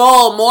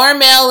 Goal, more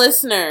male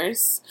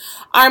listeners.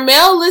 Our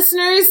male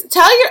listeners,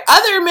 tell your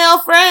other male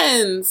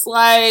friends.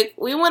 Like,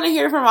 we want to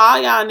hear from all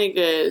y'all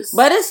niggas.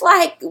 But it's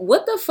like,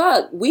 what the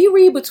fuck? We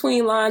read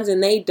between lines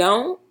and they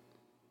don't?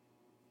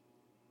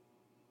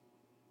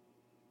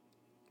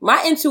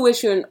 My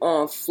intuition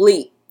on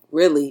fleek,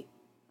 really.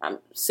 I'm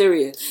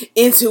serious.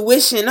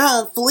 Intuition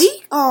on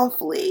fleek? On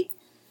fleek.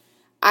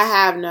 I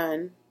have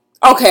none.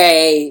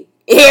 Okay.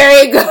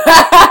 Here we go.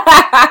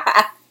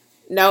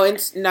 No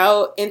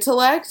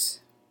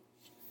intellect?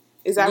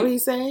 Is that what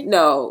he's saying?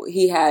 No,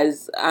 he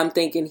has. I'm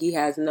thinking he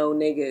has no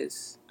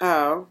niggas.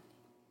 Oh.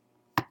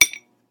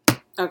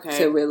 Okay.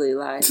 To really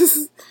like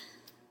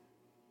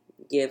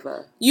give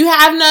a. You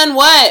have none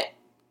what?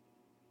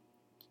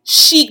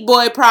 Chic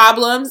boy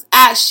problems.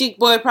 At Chic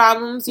boy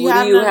problems.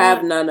 What do you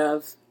have none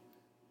of?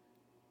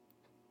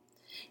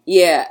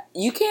 Yeah,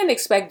 you can't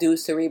expect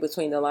dudes to read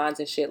between the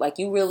lines and shit. Like,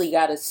 you really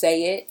gotta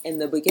say it in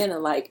the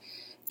beginning. Like,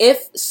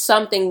 if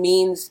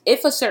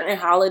a certain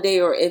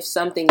holiday or if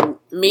something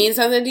means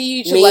something to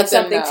you,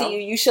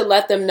 you should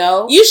let them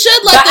know. You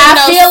should let them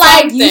know. I feel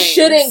like you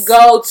shouldn't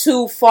go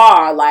too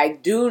far.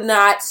 Like, do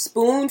not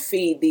spoon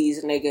feed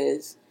these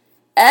niggas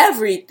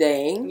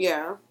everything.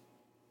 Yeah.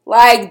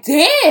 Like,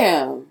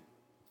 damn.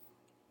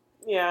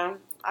 Yeah.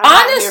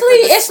 Honestly,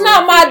 it's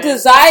not my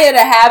desire to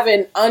have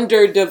an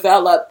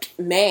underdeveloped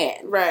man.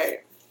 Right.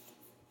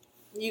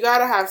 You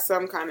gotta have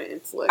some kind of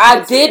intellect.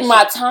 I did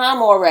my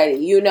time already,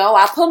 you know?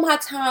 I put my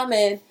time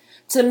in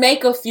to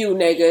make a few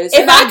niggas.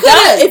 If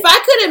I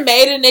could have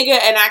made a nigga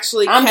and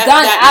actually kept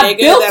that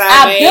nigga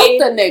I built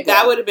the nigga.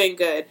 That would have been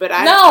good. But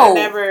I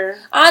never.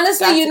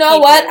 Honestly, you know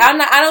what?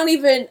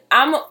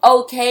 I'm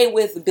okay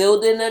with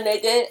building a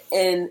nigga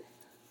and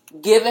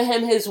giving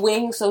him his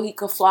wings so he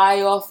could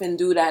fly off and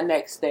do that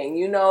next thing.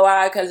 You know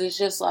why? Because it's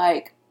just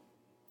like,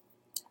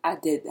 I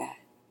did that.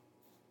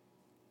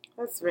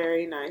 That's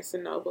very nice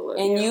and noble of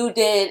you. And you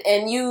did,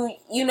 and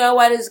you know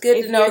what? It's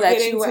good to know that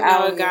you were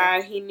out. A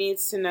guy, he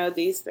needs to know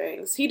these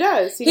things. He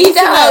does. He needs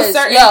to know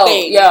certain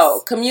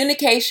things.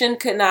 Communication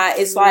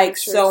it's like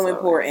so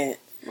important.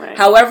 Right.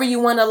 However you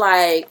want to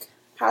like.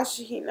 How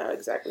should he know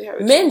exactly how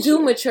to Men do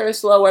mature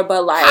slower,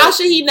 but like... How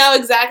should he know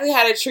exactly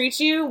how to treat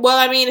you? Well,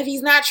 I mean, if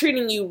he's not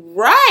treating you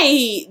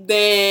right,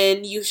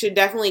 then you should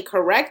definitely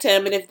correct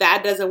him. And if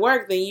that doesn't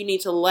work, then you need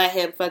to let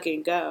him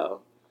fucking go.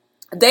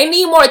 They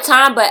need more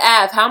time, but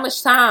how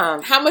much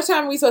time? How much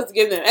time are we supposed to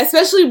give them?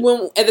 Especially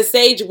when, at the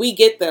stage we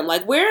get them.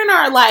 Like, we're in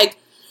our, like,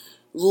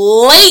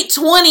 late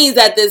 20s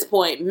at this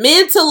point.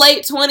 Mid to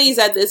late 20s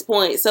at this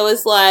point. So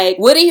it's like...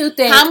 What do you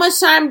think? How much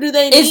time do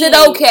they need? Is it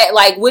okay?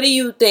 Like, what do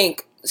you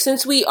think?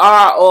 Since we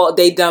are all,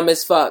 they dumb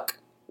as fuck.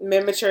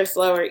 Men mature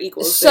slower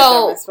equals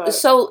dumb as fuck.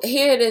 So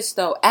here it is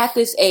though. At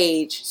this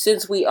age,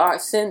 since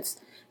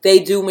they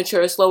do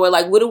mature slower,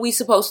 like what are we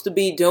supposed to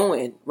be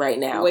doing right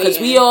now?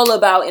 Because we all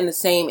about in the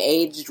same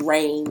age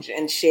range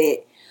and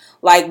shit.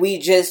 Like we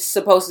just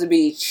supposed to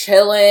be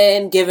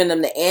chilling, giving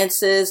them the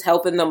answers,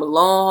 helping them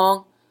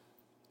along.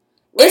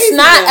 It's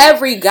not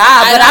every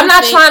guy, but I'm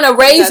not trying to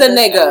raise a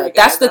nigga.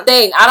 That's the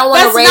thing. I don't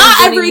want to raise That's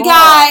not every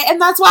guy,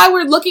 and that's why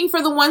we're looking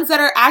for the ones that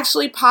are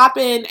actually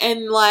popping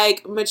and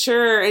like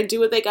mature and do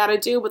what they gotta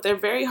do. But they're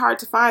very hard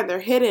to find. They're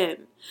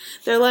hidden.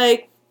 They're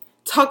like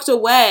tucked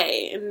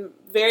away in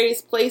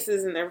various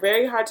places, and they're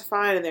very hard to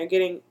find. And they're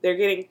getting. They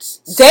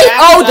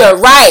older,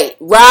 right,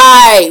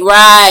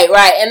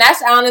 and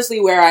that's honestly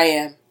where I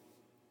am.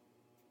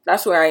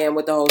 That's where I am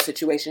with the whole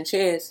situation.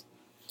 Cheers.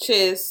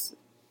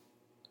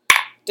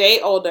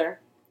 Date older.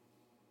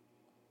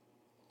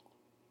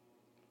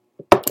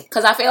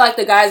 Because I feel like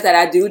the guys that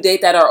I do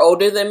date that are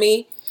older than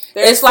me,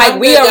 it's like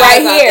we are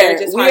right here.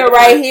 We are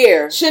right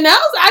here.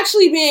 Chanel's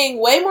actually being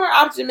way more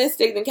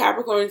optimistic than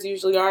Capricorns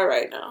usually are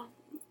right now.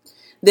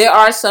 There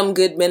are some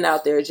good men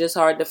out there, just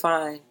hard to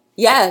find.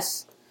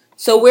 Yes.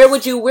 So where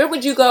would you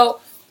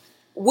go?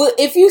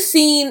 If you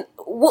seen,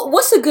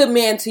 what's a good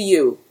man to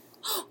you?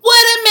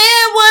 What a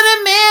man.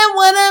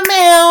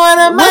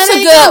 What's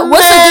a good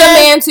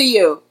man to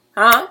you?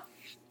 Huh?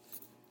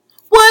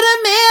 What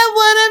a man.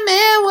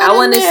 I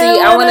want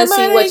to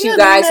see what you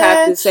guys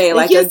have to say.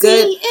 Like a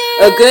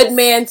good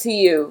man to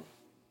you.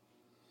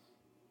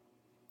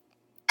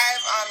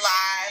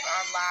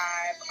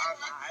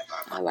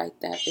 I like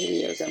that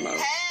video the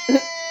most. Hey,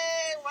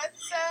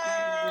 what's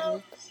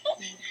up?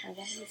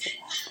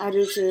 I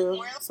do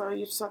too. So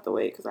you just have to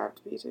wait because I have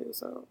to pee too.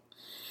 So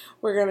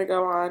we're gonna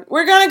go on.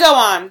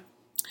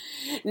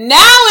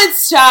 Now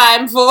it's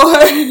time for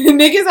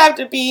niggas have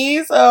to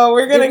pee, so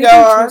we're gonna go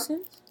on.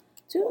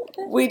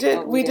 We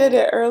did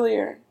it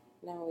earlier.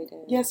 No, we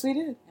didn't. Yes, we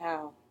did.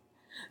 How?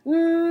 We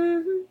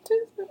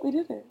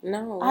did it.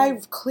 No. I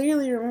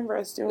clearly remember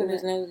us doing it. It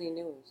was Nosy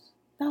News.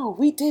 No,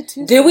 we did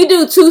 2 cents. Did we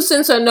do 2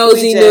 cents or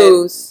Nosy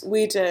News?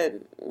 We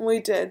did.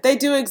 They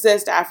do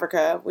exist,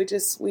 Africa. We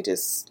just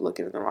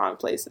looking in the wrong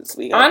places.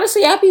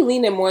 Honestly, I'd be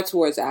leaning more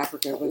towards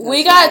Africa.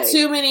 We got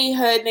too many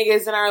hood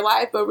niggas in our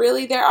life, but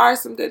really there are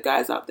some good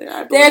guys out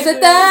there. There's a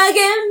thug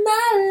in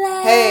my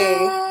life.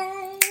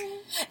 Hey.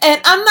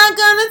 And I'm not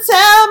gonna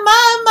tell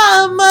my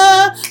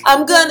mama.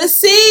 I'm gonna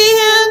see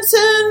him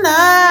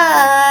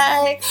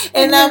tonight.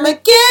 And I'ma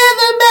give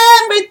him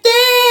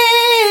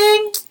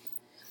everything.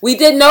 We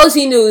did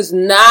Nosy News,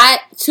 not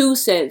 2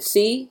 cents.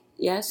 See?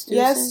 Yes, 2 cents.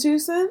 Yes, 2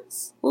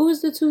 cents. What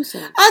was the 2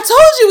 cents? I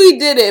told you we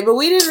did it, but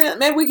we didn't.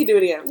 Maybe we could do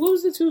it again. What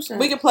was the 2 cents?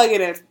 We can plug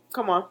it in.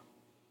 Come on.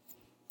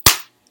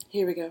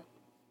 Here we go.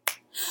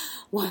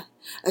 1,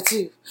 a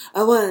 2,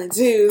 a 1,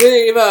 2,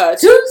 3, 4.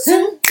 2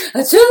 cents,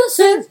 a 2 cents. 2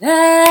 cents,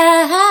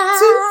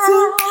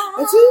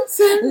 a 2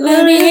 cents.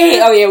 Let me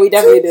hear. Oh yeah, we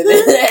definitely did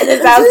it.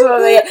 It sounds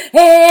familiar.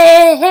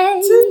 Hey,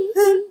 hey. 2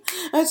 cents,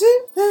 a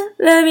 2 cents.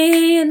 Let me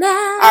hear you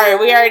now. All right,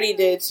 we already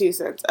did 2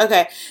 cents.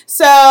 Okay,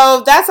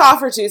 so that's all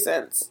for 2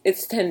 cents.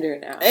 It's Tinder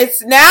now.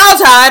 It's now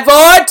time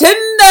for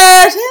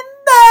Tinder.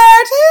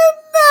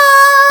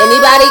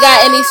 Anybody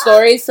got any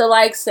stories to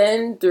like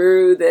send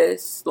through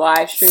this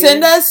live stream?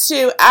 Send us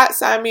to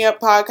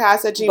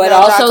 @sign-me-up-podcast@gmail.com. But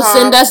also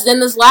send us in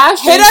this live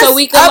stream so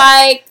we can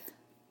like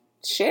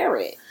share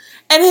it.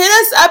 And hit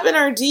us up in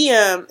our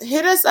DM.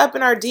 Hit us up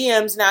in our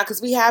DMs now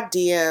because we have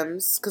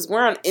DMs. Because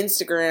we're on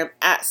Instagram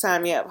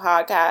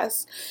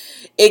 @sign-me-up-podcast.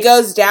 It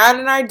goes down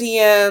in our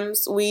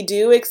DMs. We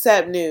do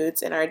accept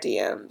nudes in our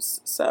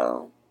DMs.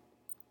 So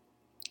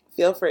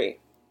feel free.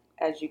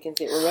 As you can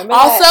see. Remember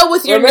also, that,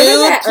 with your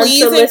nude,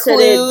 please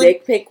include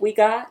dick pic we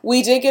got.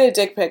 We did get a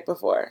dick pic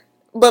before.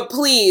 But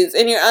please,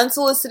 in your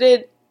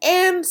unsolicited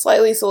and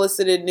slightly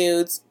solicited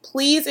nudes,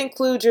 please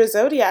include your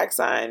zodiac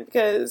sign.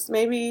 Because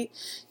maybe,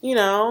 you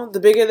know, the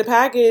bigger the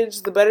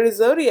package, the better the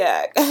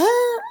zodiac.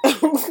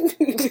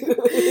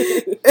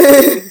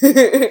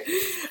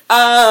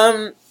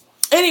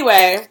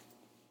 Anyway,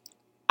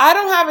 I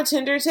don't have a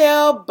Tinder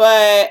tale,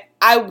 but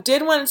I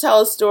did want to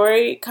tell a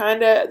story,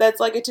 kind of, that's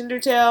like a Tinder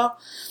tale.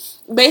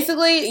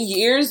 Basically,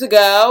 years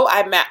ago,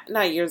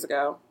 not years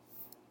ago,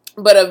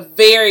 but a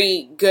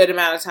very good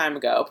amount of time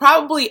ago,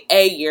 probably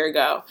a year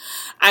ago,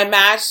 I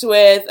matched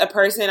with a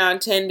person on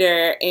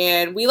Tinder,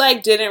 and we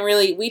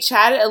we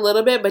chatted a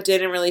little bit, but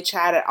didn't really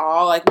chat at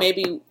all, like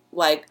maybe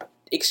like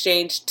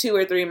exchanged 2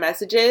 or 3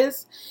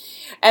 messages.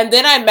 And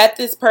then I met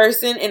this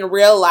person in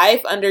real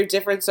life under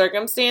different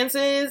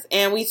circumstances,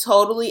 and we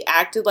totally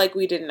acted like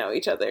we didn't know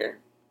each other.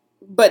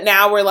 But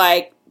now we're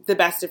like the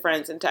best of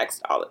friends and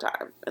text all the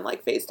time and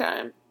like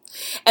FaceTime.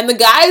 And the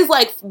guy is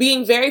like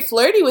being very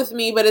flirty with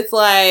me, but it's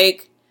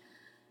like,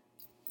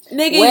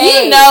 nigga,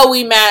 you know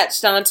we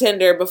matched on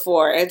Tinder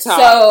before and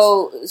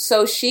talked.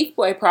 So Chic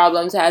Boy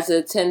Problems has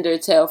a Tinder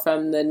tale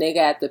from the nigga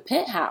at the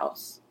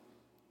penthouse.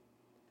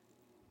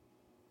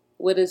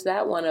 What is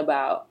that one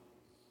about?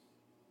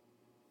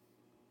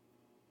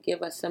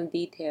 Give us some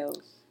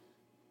details.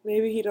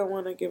 Maybe he don't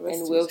want to give us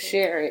and we'll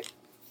share it.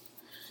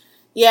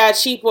 Yeah,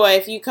 Cheap Boy,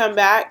 if you come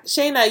back.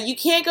 Shayna, you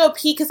can't go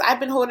pee because I've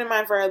been holding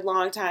mine for a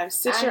long time.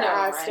 Sit your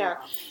ass down.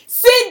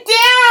 Sit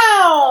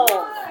down!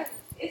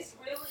 It's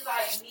really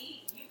like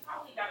me. You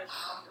probably got a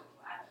stronger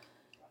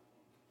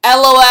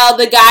LOL,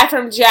 the guy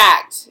from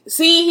Jacked.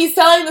 See, he's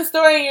telling the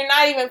story and you're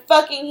not even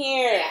fucking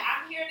here. Yeah,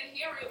 I'm here to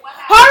hear it. What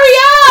happened? Hurry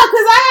up,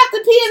 because I have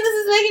to pee and this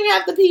is making me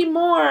have to pee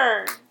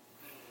more.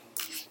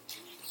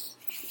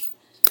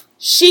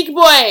 Chic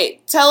Boy,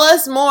 tell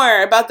us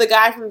more about the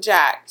guy from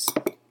Jacked.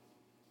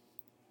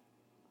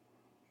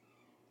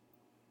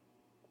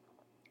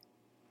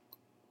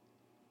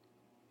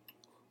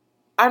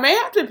 I may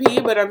have to pee,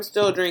 but I'm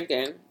still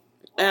drinking.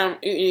 And I'm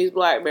eating these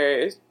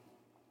blackberries.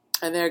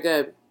 And they're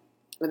good.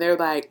 And they're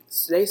like,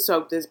 they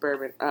soak this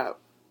bourbon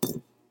up.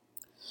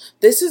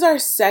 This is our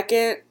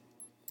second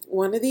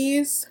one of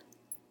these.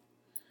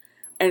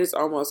 And it's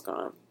almost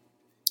gone.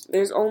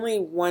 There's only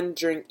 1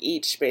 drink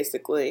each,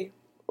 basically,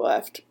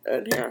 left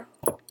in here.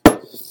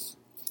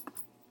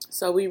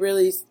 So we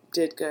really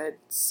did good.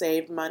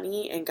 Saved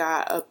money and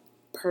got a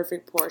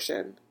perfect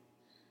portion.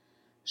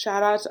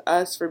 Shout out to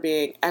us for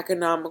being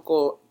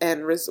economical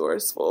and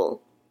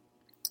resourceful.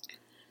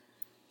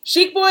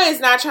 Chic Boy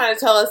is not trying to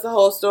tell us the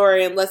whole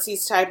story unless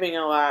he's typing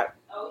a lot.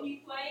 Oh,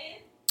 you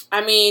playing?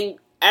 I mean,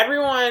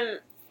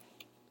 everyone...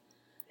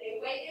 They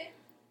waiting?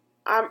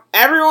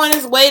 Everyone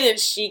is waiting,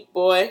 Chic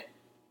Boy.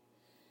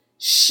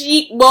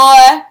 Chic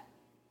Boy.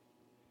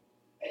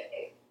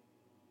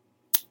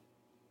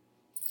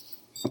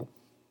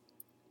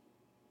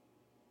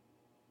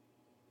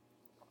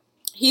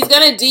 He's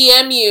gonna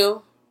DM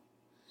you.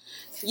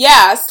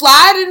 Yeah,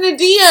 slide in the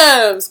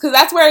DMs, because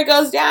that's where it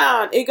goes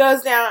down. It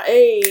goes down,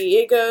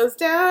 it goes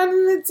down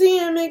in the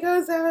DM, it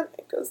goes down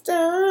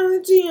in the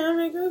DM,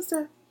 it goes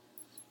down.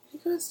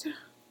 It goes down.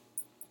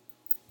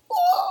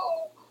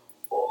 Whoa.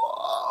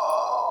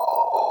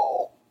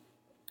 Whoa.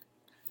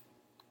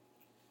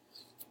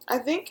 I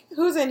think,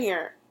 who's in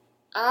here?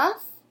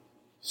 Af?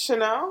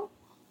 Chanel?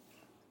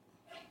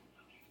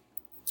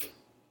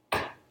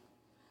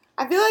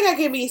 I feel like I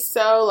can be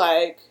so,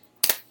 like,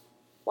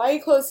 why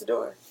you close the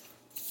door?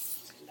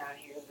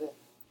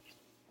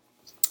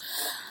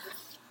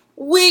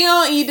 We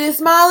gon' eat this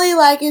Molly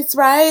like it's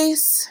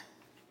rice.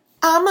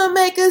 I'ma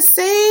make us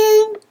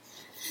sing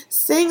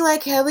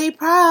like Kelly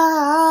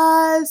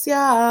Price,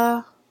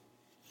 yeah.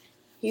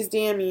 He's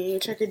DMing you.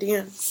 Check your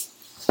DMs.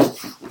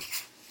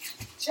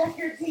 Check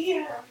your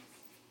DMs.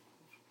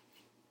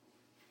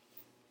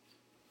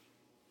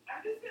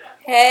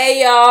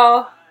 Hey,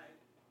 y'all.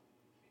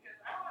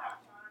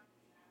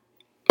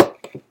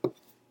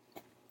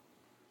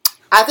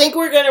 I think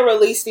we're going to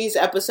release these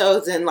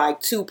episodes in like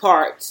 2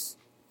 parts.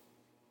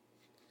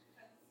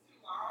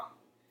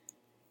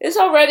 It's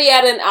already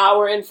at 1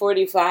 hour and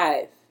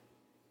 45.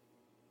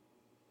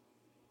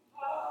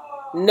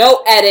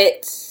 No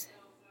edits.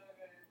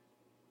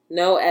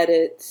 No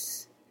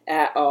edits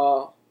at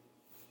all.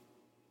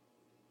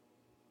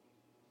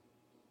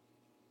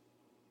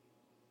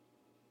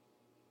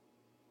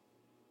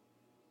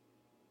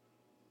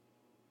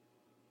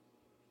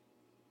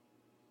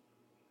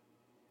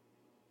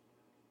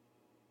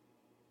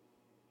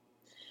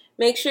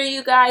 Make sure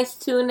you guys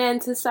tune in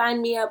to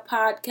Sign Me Up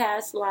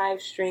podcast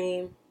live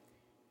stream.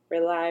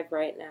 We're live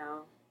right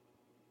now.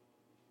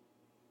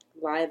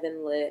 Live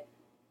and lit.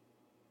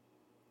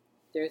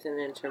 There's an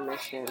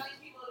intermission.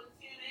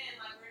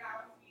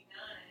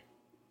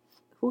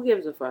 Who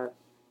gives a fuck?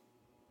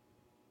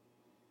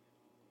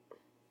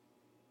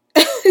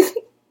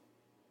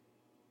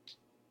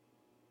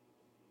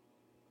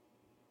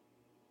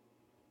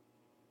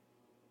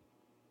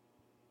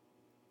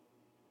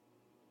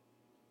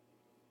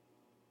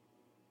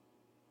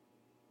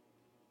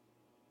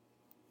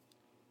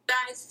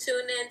 Guys,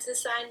 tune in to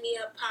Sign Me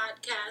Up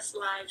podcast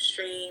live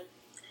stream.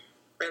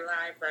 We're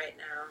live right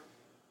now.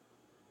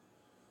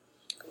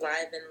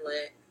 Live and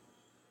lit.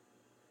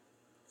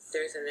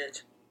 There's an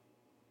intermission.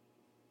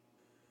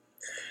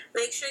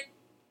 Make sure.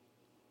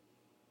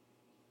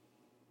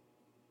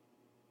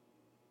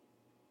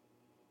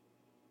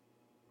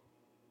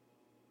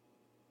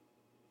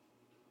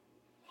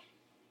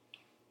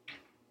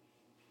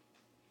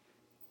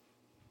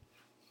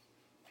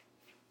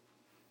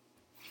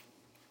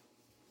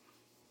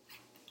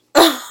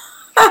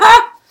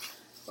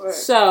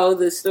 So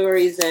the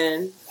story's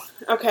in.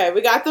 Okay,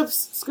 we got the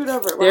scoot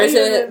over.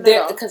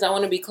 Because I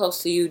want to be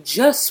close to you.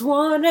 Just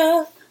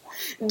to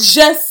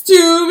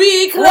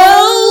be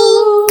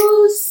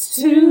close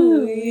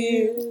to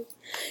you,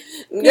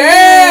 girl.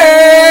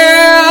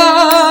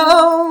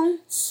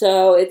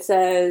 So it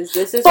says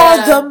this is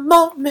the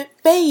moment,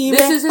 baby.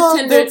 This is a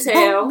Tinder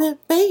tale,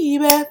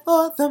 baby.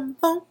 For the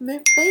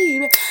moment,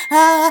 baby.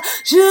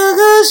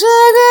 Sugar,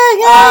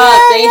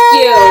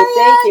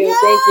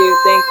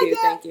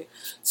 thank you.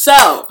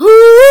 So,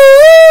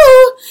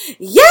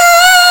 yeah.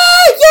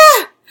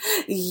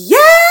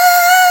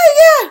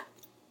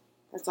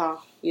 That's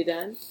all. You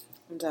done?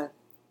 I'm done.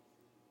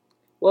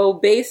 Well,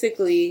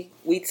 basically,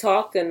 we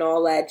talked and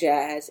all that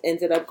jazz.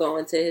 Ended up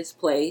going to his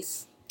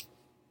place.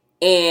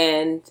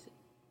 And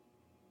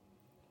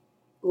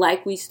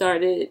like we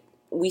started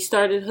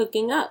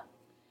hooking up.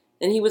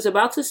 And he was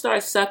about to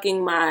start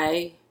sucking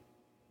my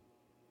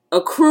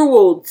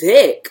accrual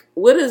dick.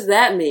 What does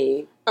that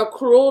mean?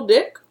 Accrual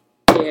dick?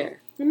 Yeah.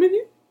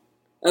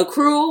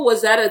 Accrual?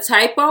 Was that a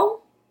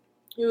typo?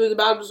 He was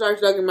about to start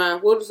sucking my,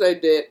 we'll just say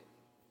dick.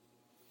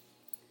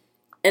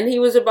 And he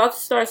was about to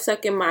start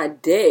sucking my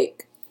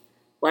dick.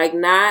 Like,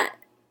 not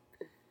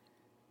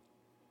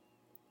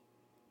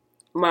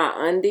my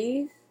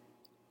undies.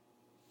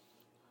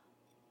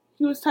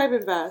 He was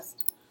typing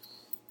fast.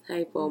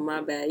 Typo,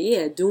 my bad.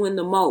 Yeah, doing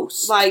the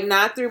most. Like,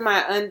 not through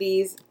my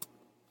undies.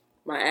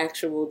 My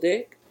actual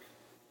dick?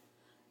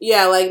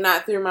 Yeah, like,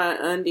 not through my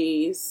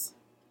undies.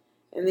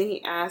 And then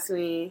he asked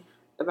me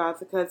about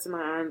the cuts in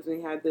my arms, and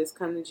we had this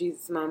come to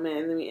Jesus moment,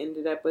 and then we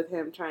ended up with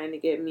him trying to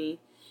get me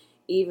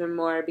even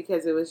more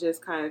because it was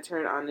just kind of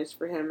turned on-ish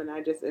for him, and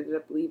I just ended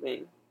up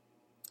leaving.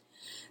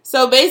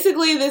 So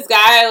basically this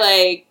guy,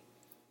 like,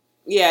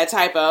 yeah,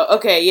 typo.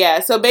 Okay, yeah.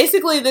 So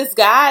basically this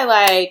guy,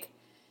 like,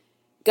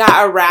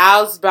 got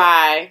aroused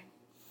by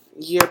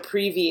your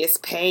previous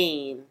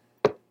pain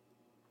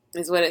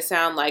is what it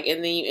sounded like,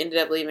 and then you ended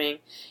up leaving.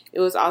 It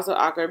was also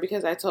awkward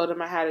because I told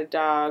him I had a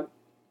dog,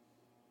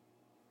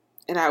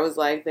 and I was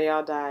like, they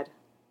all died.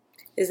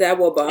 Is that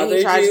what bothered you? And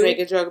he tried to make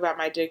a joke about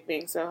my dick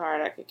being so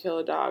hard I could kill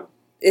a dog.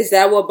 Is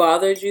that what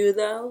bothered you,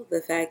 though?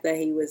 The fact that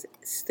he was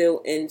still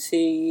into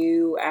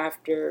you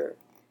after...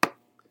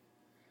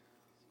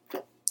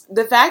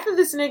 The fact that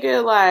this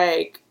nigga,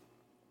 like,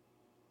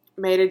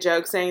 made a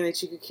joke saying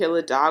that you could kill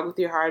a dog with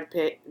your hard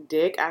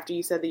dick after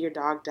you said that your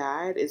dog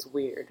died is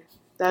weird.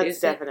 That's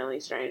definitely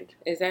strange.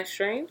 Is that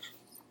strange?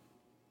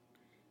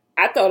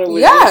 I thought it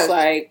was just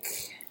like...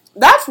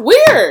 That's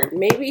weird.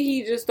 Maybe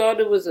he just thought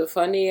it was a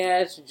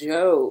funny-ass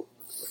joke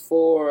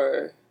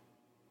for...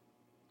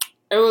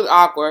 It was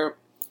awkward.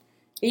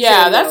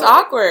 Yeah, that's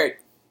awkward.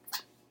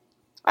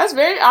 That's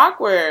very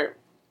awkward.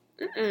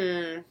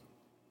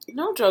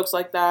 No jokes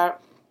like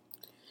that.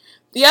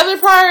 The other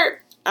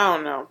part, I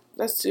don't know.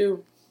 That's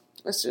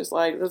just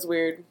like, that's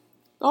weird.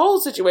 The whole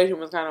situation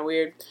was kind of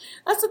weird.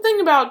 That's the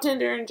thing about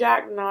Tinder and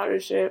Jack and all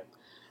this shit.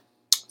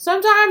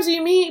 Sometimes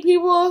you meet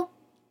people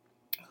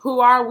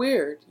who are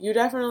weird. You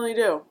definitely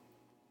do.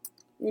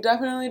 You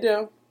definitely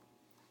do.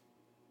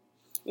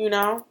 You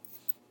know?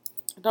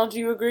 Don't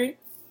you agree?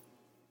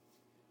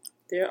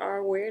 There are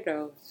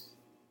weirdos.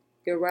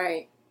 You're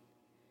right.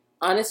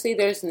 Honestly,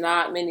 there's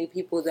not many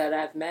people that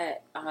I've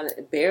met.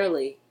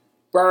 Barely.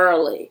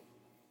 Any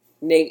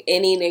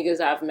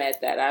niggas I've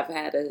met that I've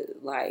had a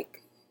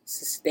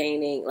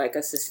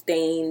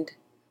sustained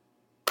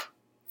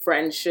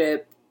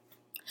friendship.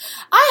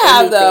 I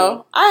have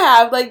though. I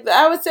have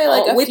I would say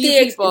a with few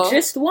people.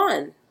 Just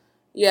one.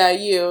 Yeah,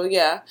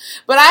 yeah.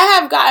 But I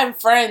have gotten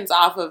friends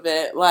off of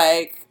it.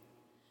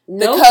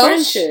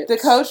 The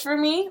coach for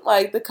me,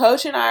 the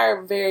coach and I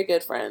are very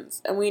good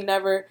friends, and I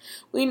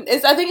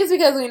think it's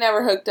because we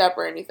never hooked up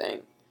or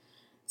anything.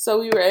 So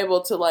we were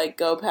able to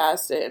go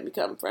past it and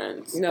become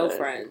friends.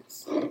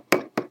 Friends.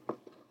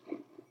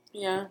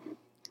 Yeah.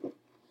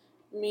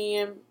 Me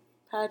and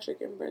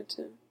Patrick and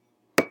Brenton.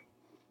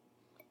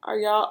 Are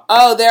y'all?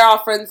 Oh, they're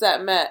all friends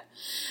that met.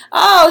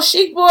 Oh,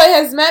 Chic Boy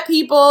has met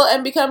people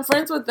and become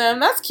friends with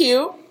them. That's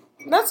cute.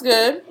 That's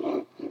good.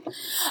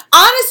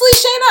 Honestly,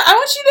 Shayna, I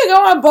want you to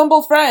go on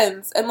Bumble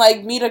Friends and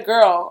meet a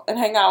girl and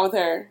hang out with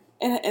her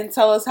and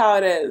tell us how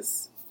it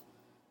is.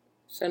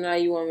 So now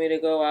you want me to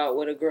go out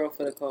with a girl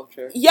for the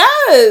culture?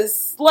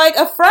 Yes,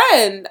 a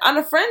friend on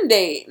a friend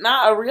date,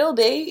 not a real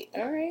date.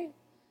 All right,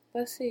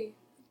 let's see.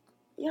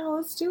 Yeah,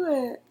 let's do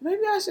it.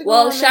 Maybe I should go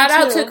Well, on shout there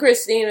out too. to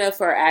Christina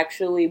for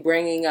actually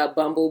bringing up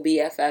Bumble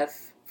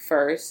BFF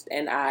first,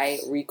 and I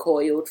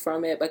recoiled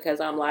from it because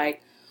I'm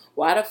like,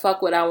 why the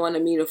fuck would I want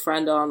to meet a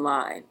friend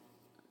online?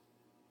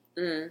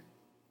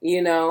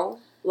 You know?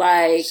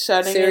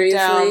 Shutting seriously. it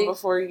down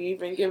before you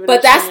even give it But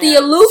a that's chance. the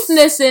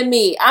aloofness in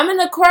me. I'm an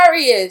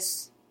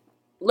Aquarius.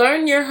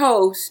 Learn your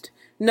host.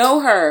 Know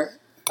her.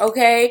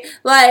 Okay?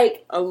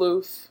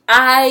 Aloof.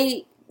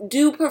 I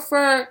do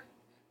prefer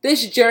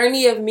this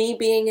journey of me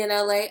being in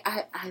LA.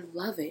 I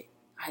love it.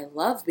 I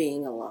love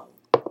being alone.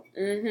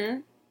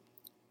 Mm-hmm.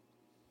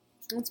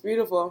 It's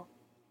beautiful.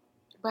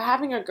 But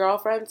having a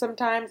girlfriend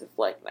sometimes, it's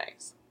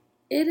nice.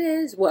 It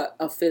is. What?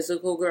 A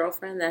physical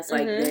girlfriend that's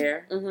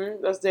there?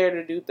 Mm-hmm. That's there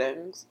to do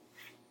things.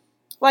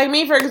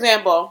 Me, for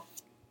example.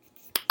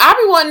 I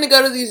be wanting to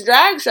go to these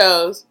drag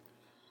shows.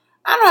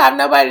 I don't have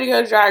nobody to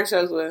go to drag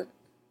shows with.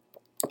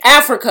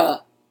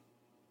 Africa.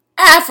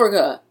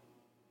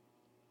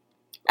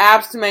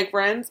 Apps to make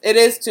friends. It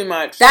is too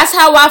much. That's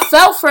how I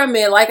felt from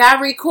it. I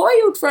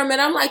recoiled from it.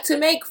 I'm to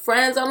make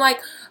friends. I'm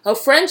a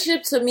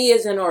friendship to me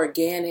is an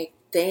organic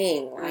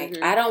thing.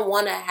 I don't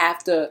want to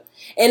have to,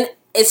 and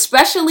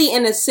especially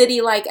in a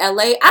city like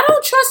LA, I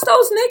don't trust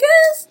those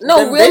niggas.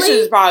 No, them really.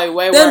 Bitches probably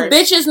way them worse.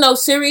 Bitches, no,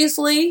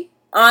 seriously,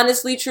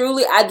 honestly,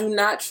 truly, I do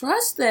not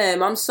trust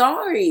them. I'm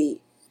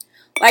sorry.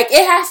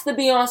 It has to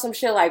be on some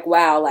shit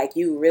wow,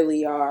 you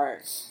really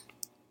are.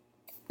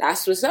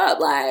 That's what's up.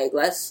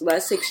 Let's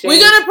exchange. We're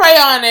gonna pray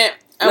on it,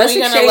 and we're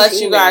gonna let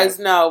you emails. guys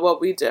know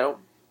what we do.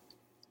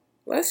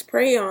 Let's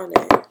pray on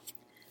it.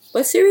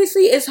 But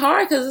seriously, it's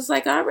hard because it's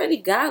I already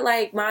got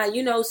my,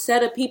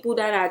 set of people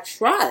that I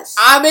trust.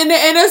 I'm in the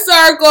inner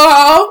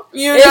circle,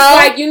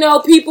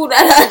 It's people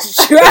that I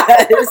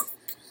trust.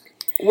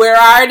 We're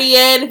already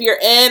in. If you're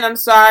in, I'm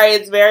sorry.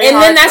 It's very hard.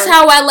 And then that's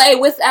how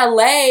with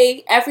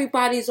LA,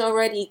 everybody's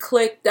already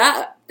clicked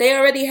up. They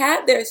already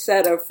have their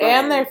set of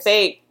friends. And they're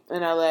fake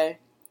in LA.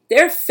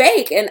 They're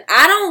fake, and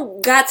I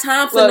don't got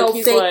time for no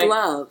fake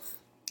love.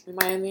 Am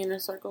I in the inner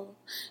circle?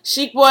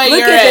 Chic Boy, Look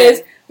you're at in.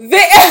 this.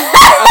 Okay?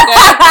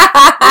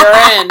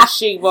 You're in,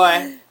 Chic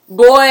Boy.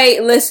 Boy,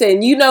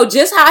 listen,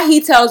 just how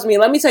he tells me,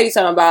 let me tell you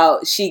something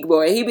about Chic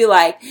Boy. He be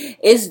like,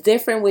 it's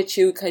different with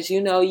you because,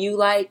 you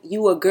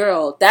you a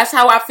girl. That's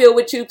how I feel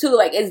with you, too.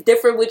 It's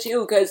different with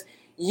you because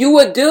you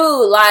a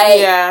dude.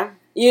 Yeah.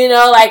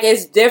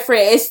 It's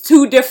different. It's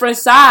two different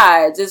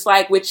sides. It's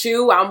with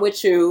you, I'm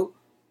with you.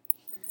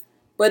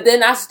 But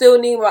then I still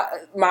need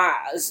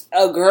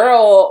a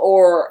girl,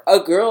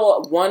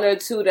 one or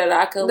two that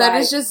I could That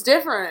is just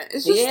different.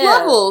 It's just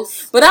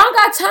levels. But I don't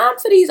got time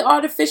for these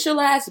artificial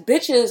ass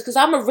bitches because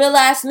I'm a real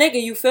ass nigga.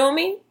 You feel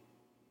me?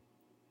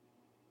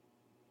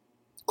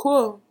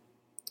 Cool.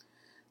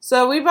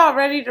 So we about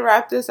ready to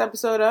wrap this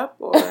episode up,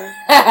 or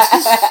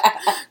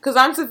because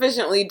I'm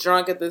sufficiently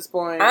drunk at this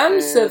point.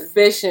 I'm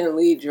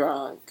sufficiently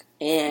drunk,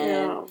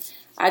 and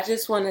I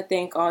just want to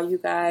thank all you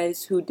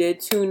guys who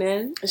did tune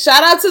in.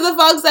 Shout out to the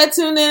folks that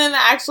tuned in and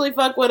actually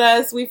fuck with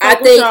us. We fuck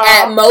I think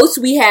at most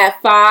we had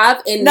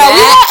 5. And no, we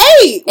had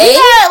 8. We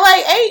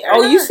had 8.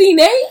 Oh, you seen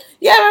 8?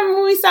 Yeah, remember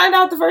when we signed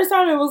out the first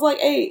time? It was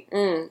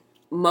 8.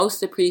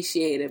 Most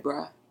appreciated,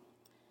 bruh.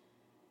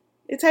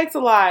 It takes a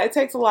lot. It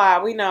takes a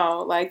lot. We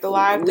know. The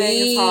live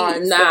thing is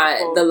hard.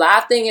 The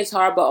live thing is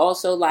hard, but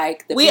also, the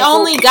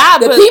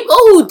people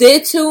who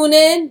did tune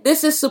in,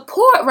 this is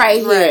support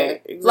right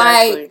here.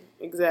 Exactly.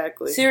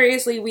 Exactly.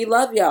 Seriously, we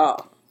love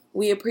y'all.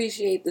 We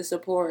appreciate the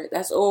support.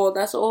 That's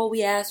all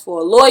we ask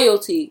for.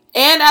 Loyalty.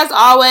 And as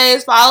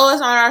always, follow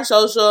us on our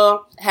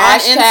social.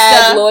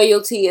 #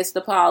 loyalty is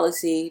the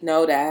policy.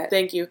 Know that.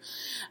 Thank you.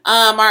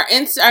 Our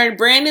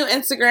brand new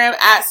Instagram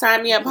 @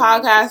 Sign Me Up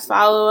Podcast.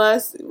 Follow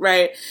us.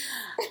 Right.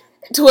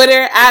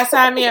 Twitter @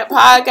 Sign Me Up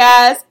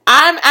Podcast.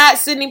 I'm @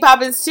 Sydney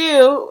Poppins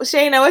too.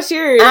 Shayna, what's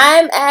yours?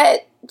 I'm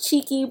at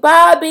Cheeky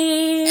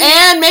Bobby.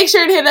 And make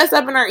sure to hit us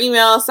up in our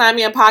email,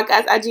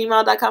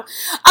 signmeupodcast@gmail.com.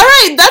 All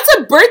right, that's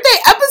a birthday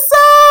episode.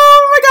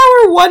 Oh my God,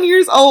 we're 1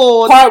 year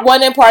old. Part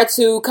 1 and Part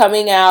 2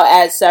 coming out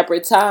at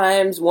separate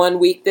times. 1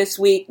 week this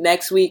week,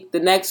 next week, the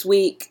next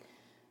week.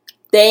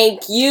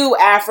 Thank you,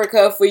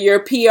 Africa, for your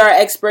PR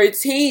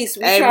expertise.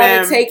 We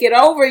trying to take it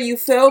over, you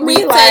feel me?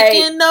 We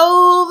taking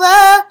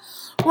over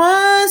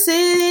one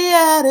city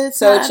at a time.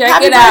 So check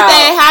happy it birthday.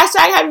 out.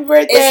 Hashtag happy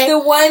birthday. It's the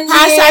 1 year.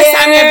 Hashtag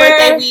Sign Me Up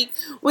birthday week.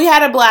 We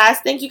had a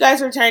blast. Thank you guys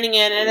for turning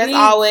in. And as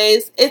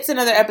always, it's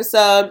another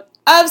episode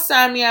of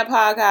Sign Me Up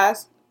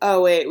Podcast.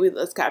 Oh, wait.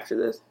 Let's capture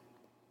this.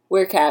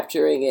 We're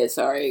capturing it.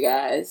 Sorry,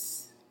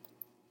 guys.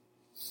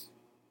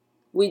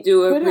 We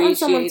do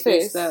appreciate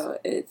this, though.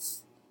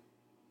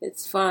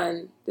 It's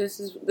fun.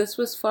 This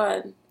was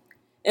fun.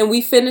 And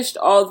we finished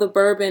all the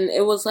bourbon.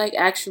 It was like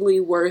actually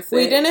worth it.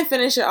 We didn't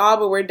finish it all,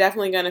 but we're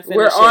definitely going to finish it.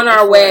 We're on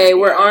our way. Yeah.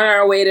 We're on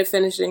our way to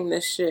finishing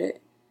this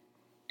shit.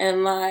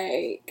 And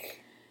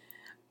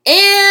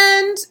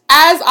And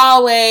as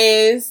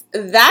always,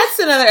 that's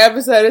another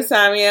episode of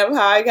Sign Me Up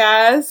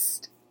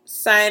Podcast.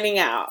 Signing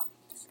out.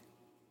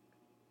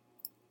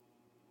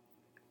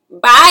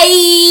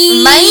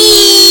 Bye. Bye.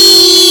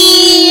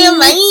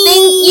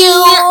 Thank you.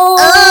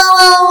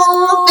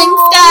 Oh,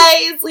 thanks,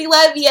 guys. We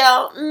love you.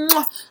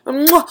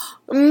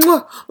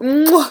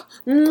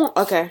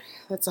 Okay,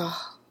 that's all.